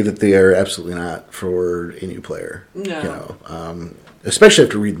agree that they are absolutely not for a new player. No. Especially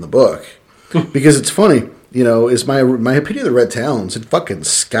after reading the book, because it's funny. Is my opinion of the Red Talons had fucking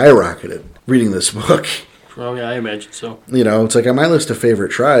skyrocketed reading this book. Oh yeah, I imagine so. It's like on my list of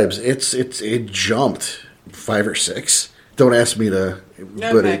favorite tribes, it jumped 5 or 6. Don't ask me to,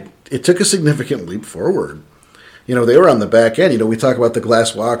 but it took a significant leap forward. They were on the back end. We talk about the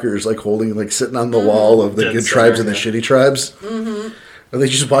glass walkers, sitting on the wall of the Dead good center, tribes and the shitty tribes. Mm-hmm. And they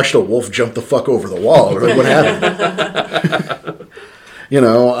just watched a wolf jump the fuck over the wall. They're like, what happened?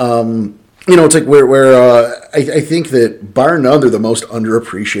 It's like where I think that bar none, they're the most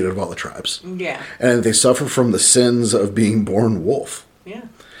underappreciated of all the tribes. Yeah. And they suffer from the sins of being born wolf. Yeah.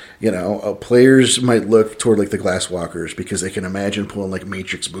 Players might look toward the glass walkers because they can imagine pulling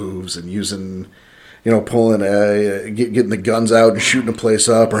matrix moves and using, pulling getting the guns out and shooting a place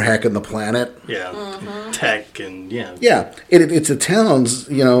up or hacking the planet. Yeah. Mm-hmm. Tech and yeah. Yeah, it's the towns,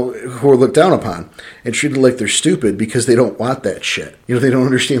 who are looked down upon and treated like they're stupid because they don't want that shit. They don't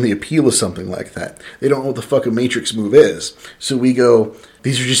understand the appeal of something like that. They don't know what the fuck a matrix move is. So we go,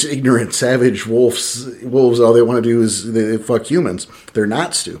 these are just ignorant, savage wolves. All they want to do is they fuck humans. They're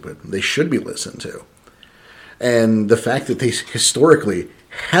not stupid. They should be listened to. And the fact that they historically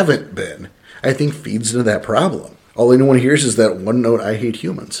haven't been, I think, feeds into that problem. All anyone hears is that one note, I hate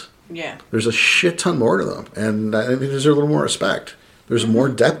humans. Yeah. There's a shit ton more to them. And I think there's a little more respect. There's more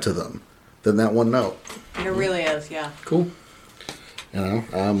depth to them than that one note. It really is, yeah. Cool.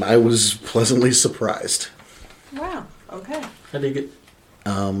 I was pleasantly surprised. Wow. Okay. I dig it.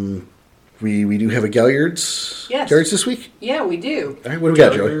 We do have a Galliards this week? Yeah, we do. All right, what do we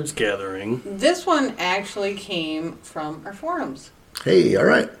got, Joey? Galliards Gathering. This one actually came from our forums. Hey, all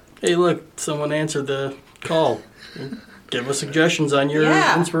right. Hey, look, someone answered the call. Give us suggestions on your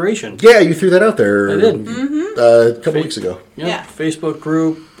inspiration. Yeah, you threw that out there. I did. A couple weeks ago. Yep. Yeah. Facebook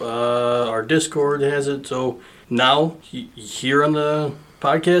group, our Discord has it. So now, here on the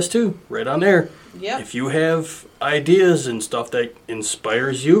podcast too, right on there. Yep. If you have ideas and stuff that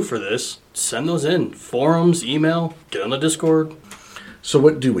inspires you for this, send those in. Forums, email, get on the Discord. So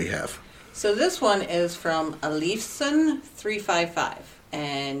what do we have? So this one is from Alifson355.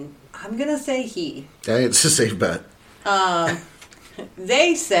 And I'm going to say he. It's a safe bet.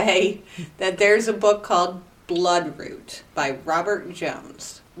 They say that there's a book called Bloodroot by Robert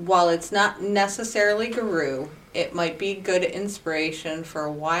Jones. While it's not necessarily Garou, it might be good inspiration for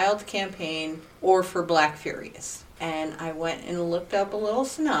a wild campaign or for Black Furious. And I went and looked up a little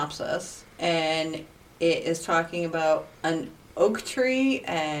synopsis, and it is talking about an oak tree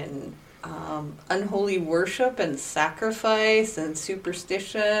and unholy worship and sacrifice and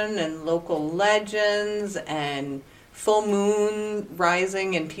superstition and local legends and full moon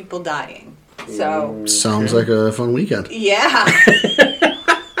rising and people dying. So sounds like a fun weekend. Yeah.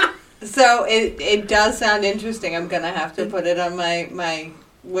 So it does sound interesting. I'm gonna have to put it on my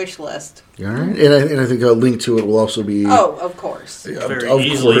wish list. All right, and I think a link to it will also be. Oh, of course. Very of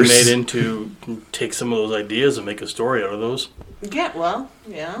easily course. made into take some of those ideas and make a story out of those. Yeah. Well,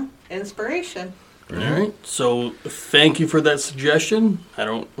 yeah. Inspiration. All right. So thank you for that suggestion. I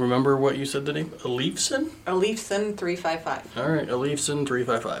don't remember what you said the name. Alifson? Alifson355. All right.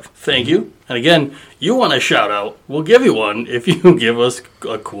 Alifson355. Thank you. And again, you want a shout out. We'll give you one if you give us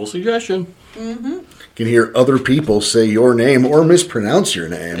a cool suggestion. Mm-hmm. You can hear other people say your name or mispronounce your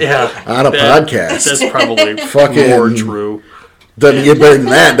name on a podcast. That's probably Fucking more true. Doesn't get better than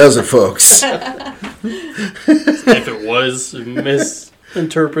that, does it, folks? If it was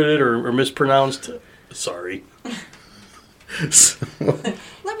misinterpreted or mispronounced, sorry.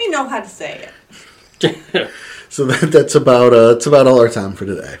 Let me know how to say it. So that's about all our time for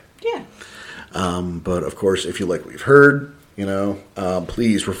today. Yeah. But of course, if you like what you've heard,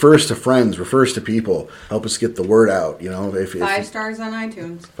 please refer us to friends, refer us to people, help us get the word out. If 5 stars on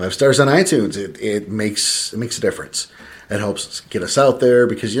iTunes. 5 stars on iTunes, it makes a difference. It helps get us out there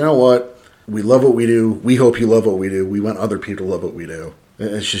because you know what? We love what we do. We hope you love what we do. We want other people to love what we do.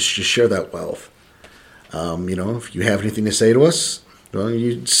 It's just share that wealth. If you have anything to say to us, well,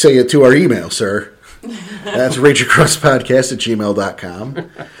 you say it to our email, sir. That's rageacrosspodcast@gmail.com.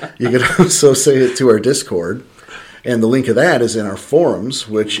 You can also say it to our Discord. And the link of that is in our forums,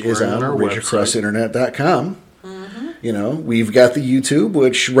 which is on our rageacrossinternet.com. Mm-hmm. You know, we've got the YouTube,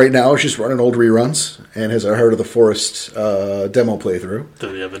 which right now is just running old reruns and has our Heart of the Forest demo playthrough.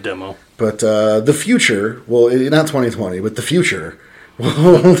 Do you have a demo? But the future, well, not 2020, but the future,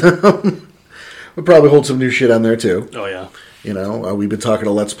 we'll probably hold some new shit on there too. Oh, yeah. You know, we've been talking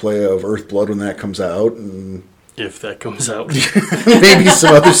a Let's Play of Earthblood when that comes out, and If that comes out. maybe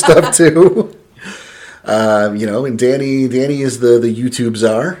some other stuff too. You know, and Danny is the YouTube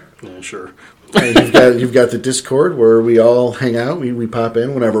czar. Yeah, sure. And you've got the Discord where we all hang out. We pop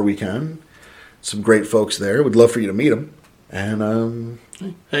in whenever we can. Some great folks there. Would love for you to meet them. And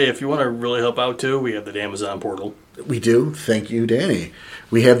Hey, if you want to really help out too, we have the Amazon portal. we do. Thank you, Danny.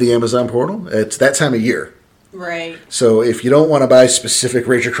 We have the Amazon portal. It's that time of year. Right. So if you don't want to buy specific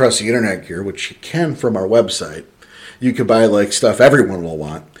Rage Across the Internet gear, which you can from our website, you could buy like stuff everyone will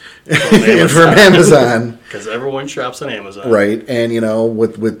want and from Amazon. Because everyone shops on Amazon. Right, and you know,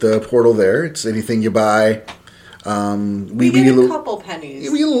 with the portal there, it's anything you buy. We get a couple pennies.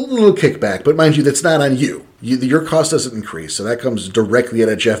 We get a little kickback, but mind you, that's not on you. Your cost doesn't increase, so that comes directly out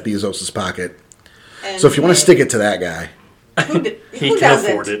of Jeff Bezos' pocket. And So if you want to stick it to that guy, He who can doesn't?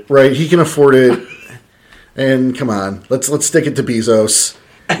 afford it. right? He can afford it. And come on, let's stick it to Bezos.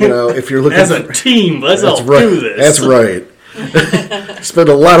 You know, if you're looking As a team, let's all right. do this. That's right. Spend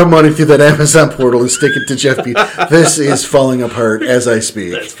a lot of money through that Amazon portal and stick it to Jeff Bezos. This is falling apart as I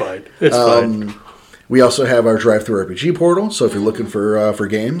speak. That's fine. It's fine. We also have our drive-through RPG portal. So if you're looking for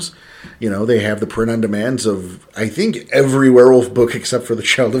games, you know, they have the print-on-demands of, I think, every werewolf book except for the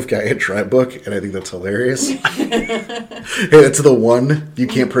Child of Gaia tribe book, and I think that's hilarious. It's the one you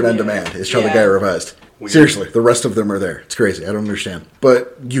can't print on demand. It's Child of Yeah. Gaia revised. Weird. Seriously, the rest of them are there. It's crazy. I don't understand.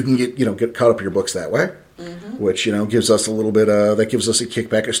 But you can get caught up in your books that way, which, you know, gives us a little bit, that gives us a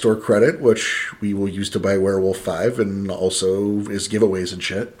kickback of store credit, which we will use to buy Werewolf 5 and also is giveaways and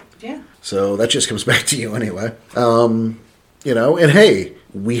shit. Yeah. So that just comes back to you anyway. You know, and hey,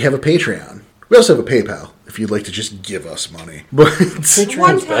 we have a Patreon. We also have a PayPal if you'd like to just give us money. But Patreon's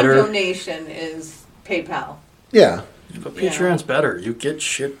One-time better. donation is PayPal. yeah. But Patreon's better. You get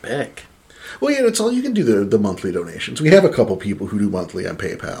shit back. Well, yeah, that's all you can do, the monthly donations. We have a couple people who do monthly on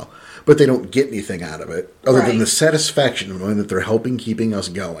PayPal, but they don't get anything out of it other than Right. the satisfaction of knowing that they're helping keeping us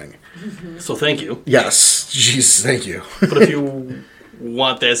going. So thank you. Yes. Jeez, thank you. But if you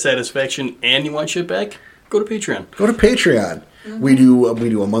want that satisfaction and you want shit back, go to Patreon. Go to Patreon. We do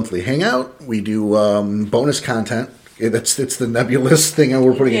a monthly hangout. We do bonus content. It's the nebulous thing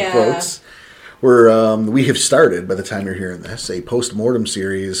we're putting in Yeah. quotes. Where we have started, by the time you're hearing this, a post-mortem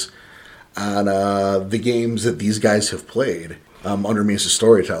series on the games that these guys have played under me as a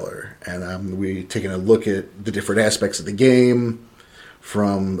storyteller. And we taking a look at the different aspects of the game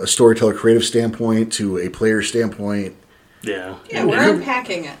from a storyteller creative standpoint to a player standpoint. Yeah. Yeah, we're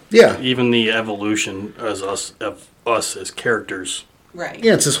unpacking it. Yeah. Even the evolution as us as characters. Right.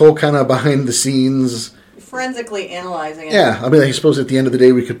 Yeah, it's this whole kind of behind the scenes. Forensically analyzing it. Yeah, I mean, I suppose at the end of the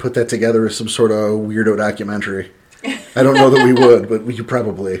day we could put that together as some sort of weirdo documentary. I don't know that we would, but we could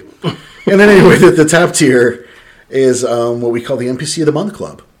probably. And then anyway, the top tier is what we call the NPC of the Month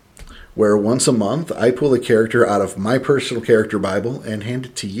Club, where once a month I pull a character out of my personal character Bible and hand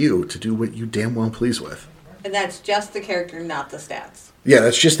it to you to do what you damn well please with. And that's just the character, not the stats. Yeah,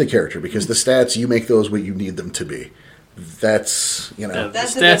 that's just the character, because the stats, you make those what you need them to be. That's, you know... The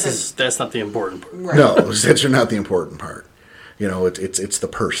That's the stats difference. that's not the important part. Right. No, stats are not the important part. You know, it's the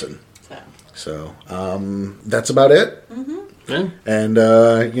person. So. So, that's about it. Yeah. And,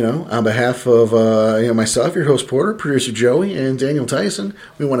 you know, on behalf of myself, your host Porter, producer Joey, and Daniel Tyson,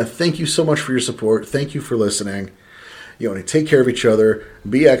 we want to thank you so much for your support. Thank you for listening. You want to take care of each other.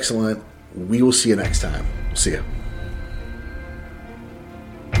 Be excellent. We will see you next time. See ya.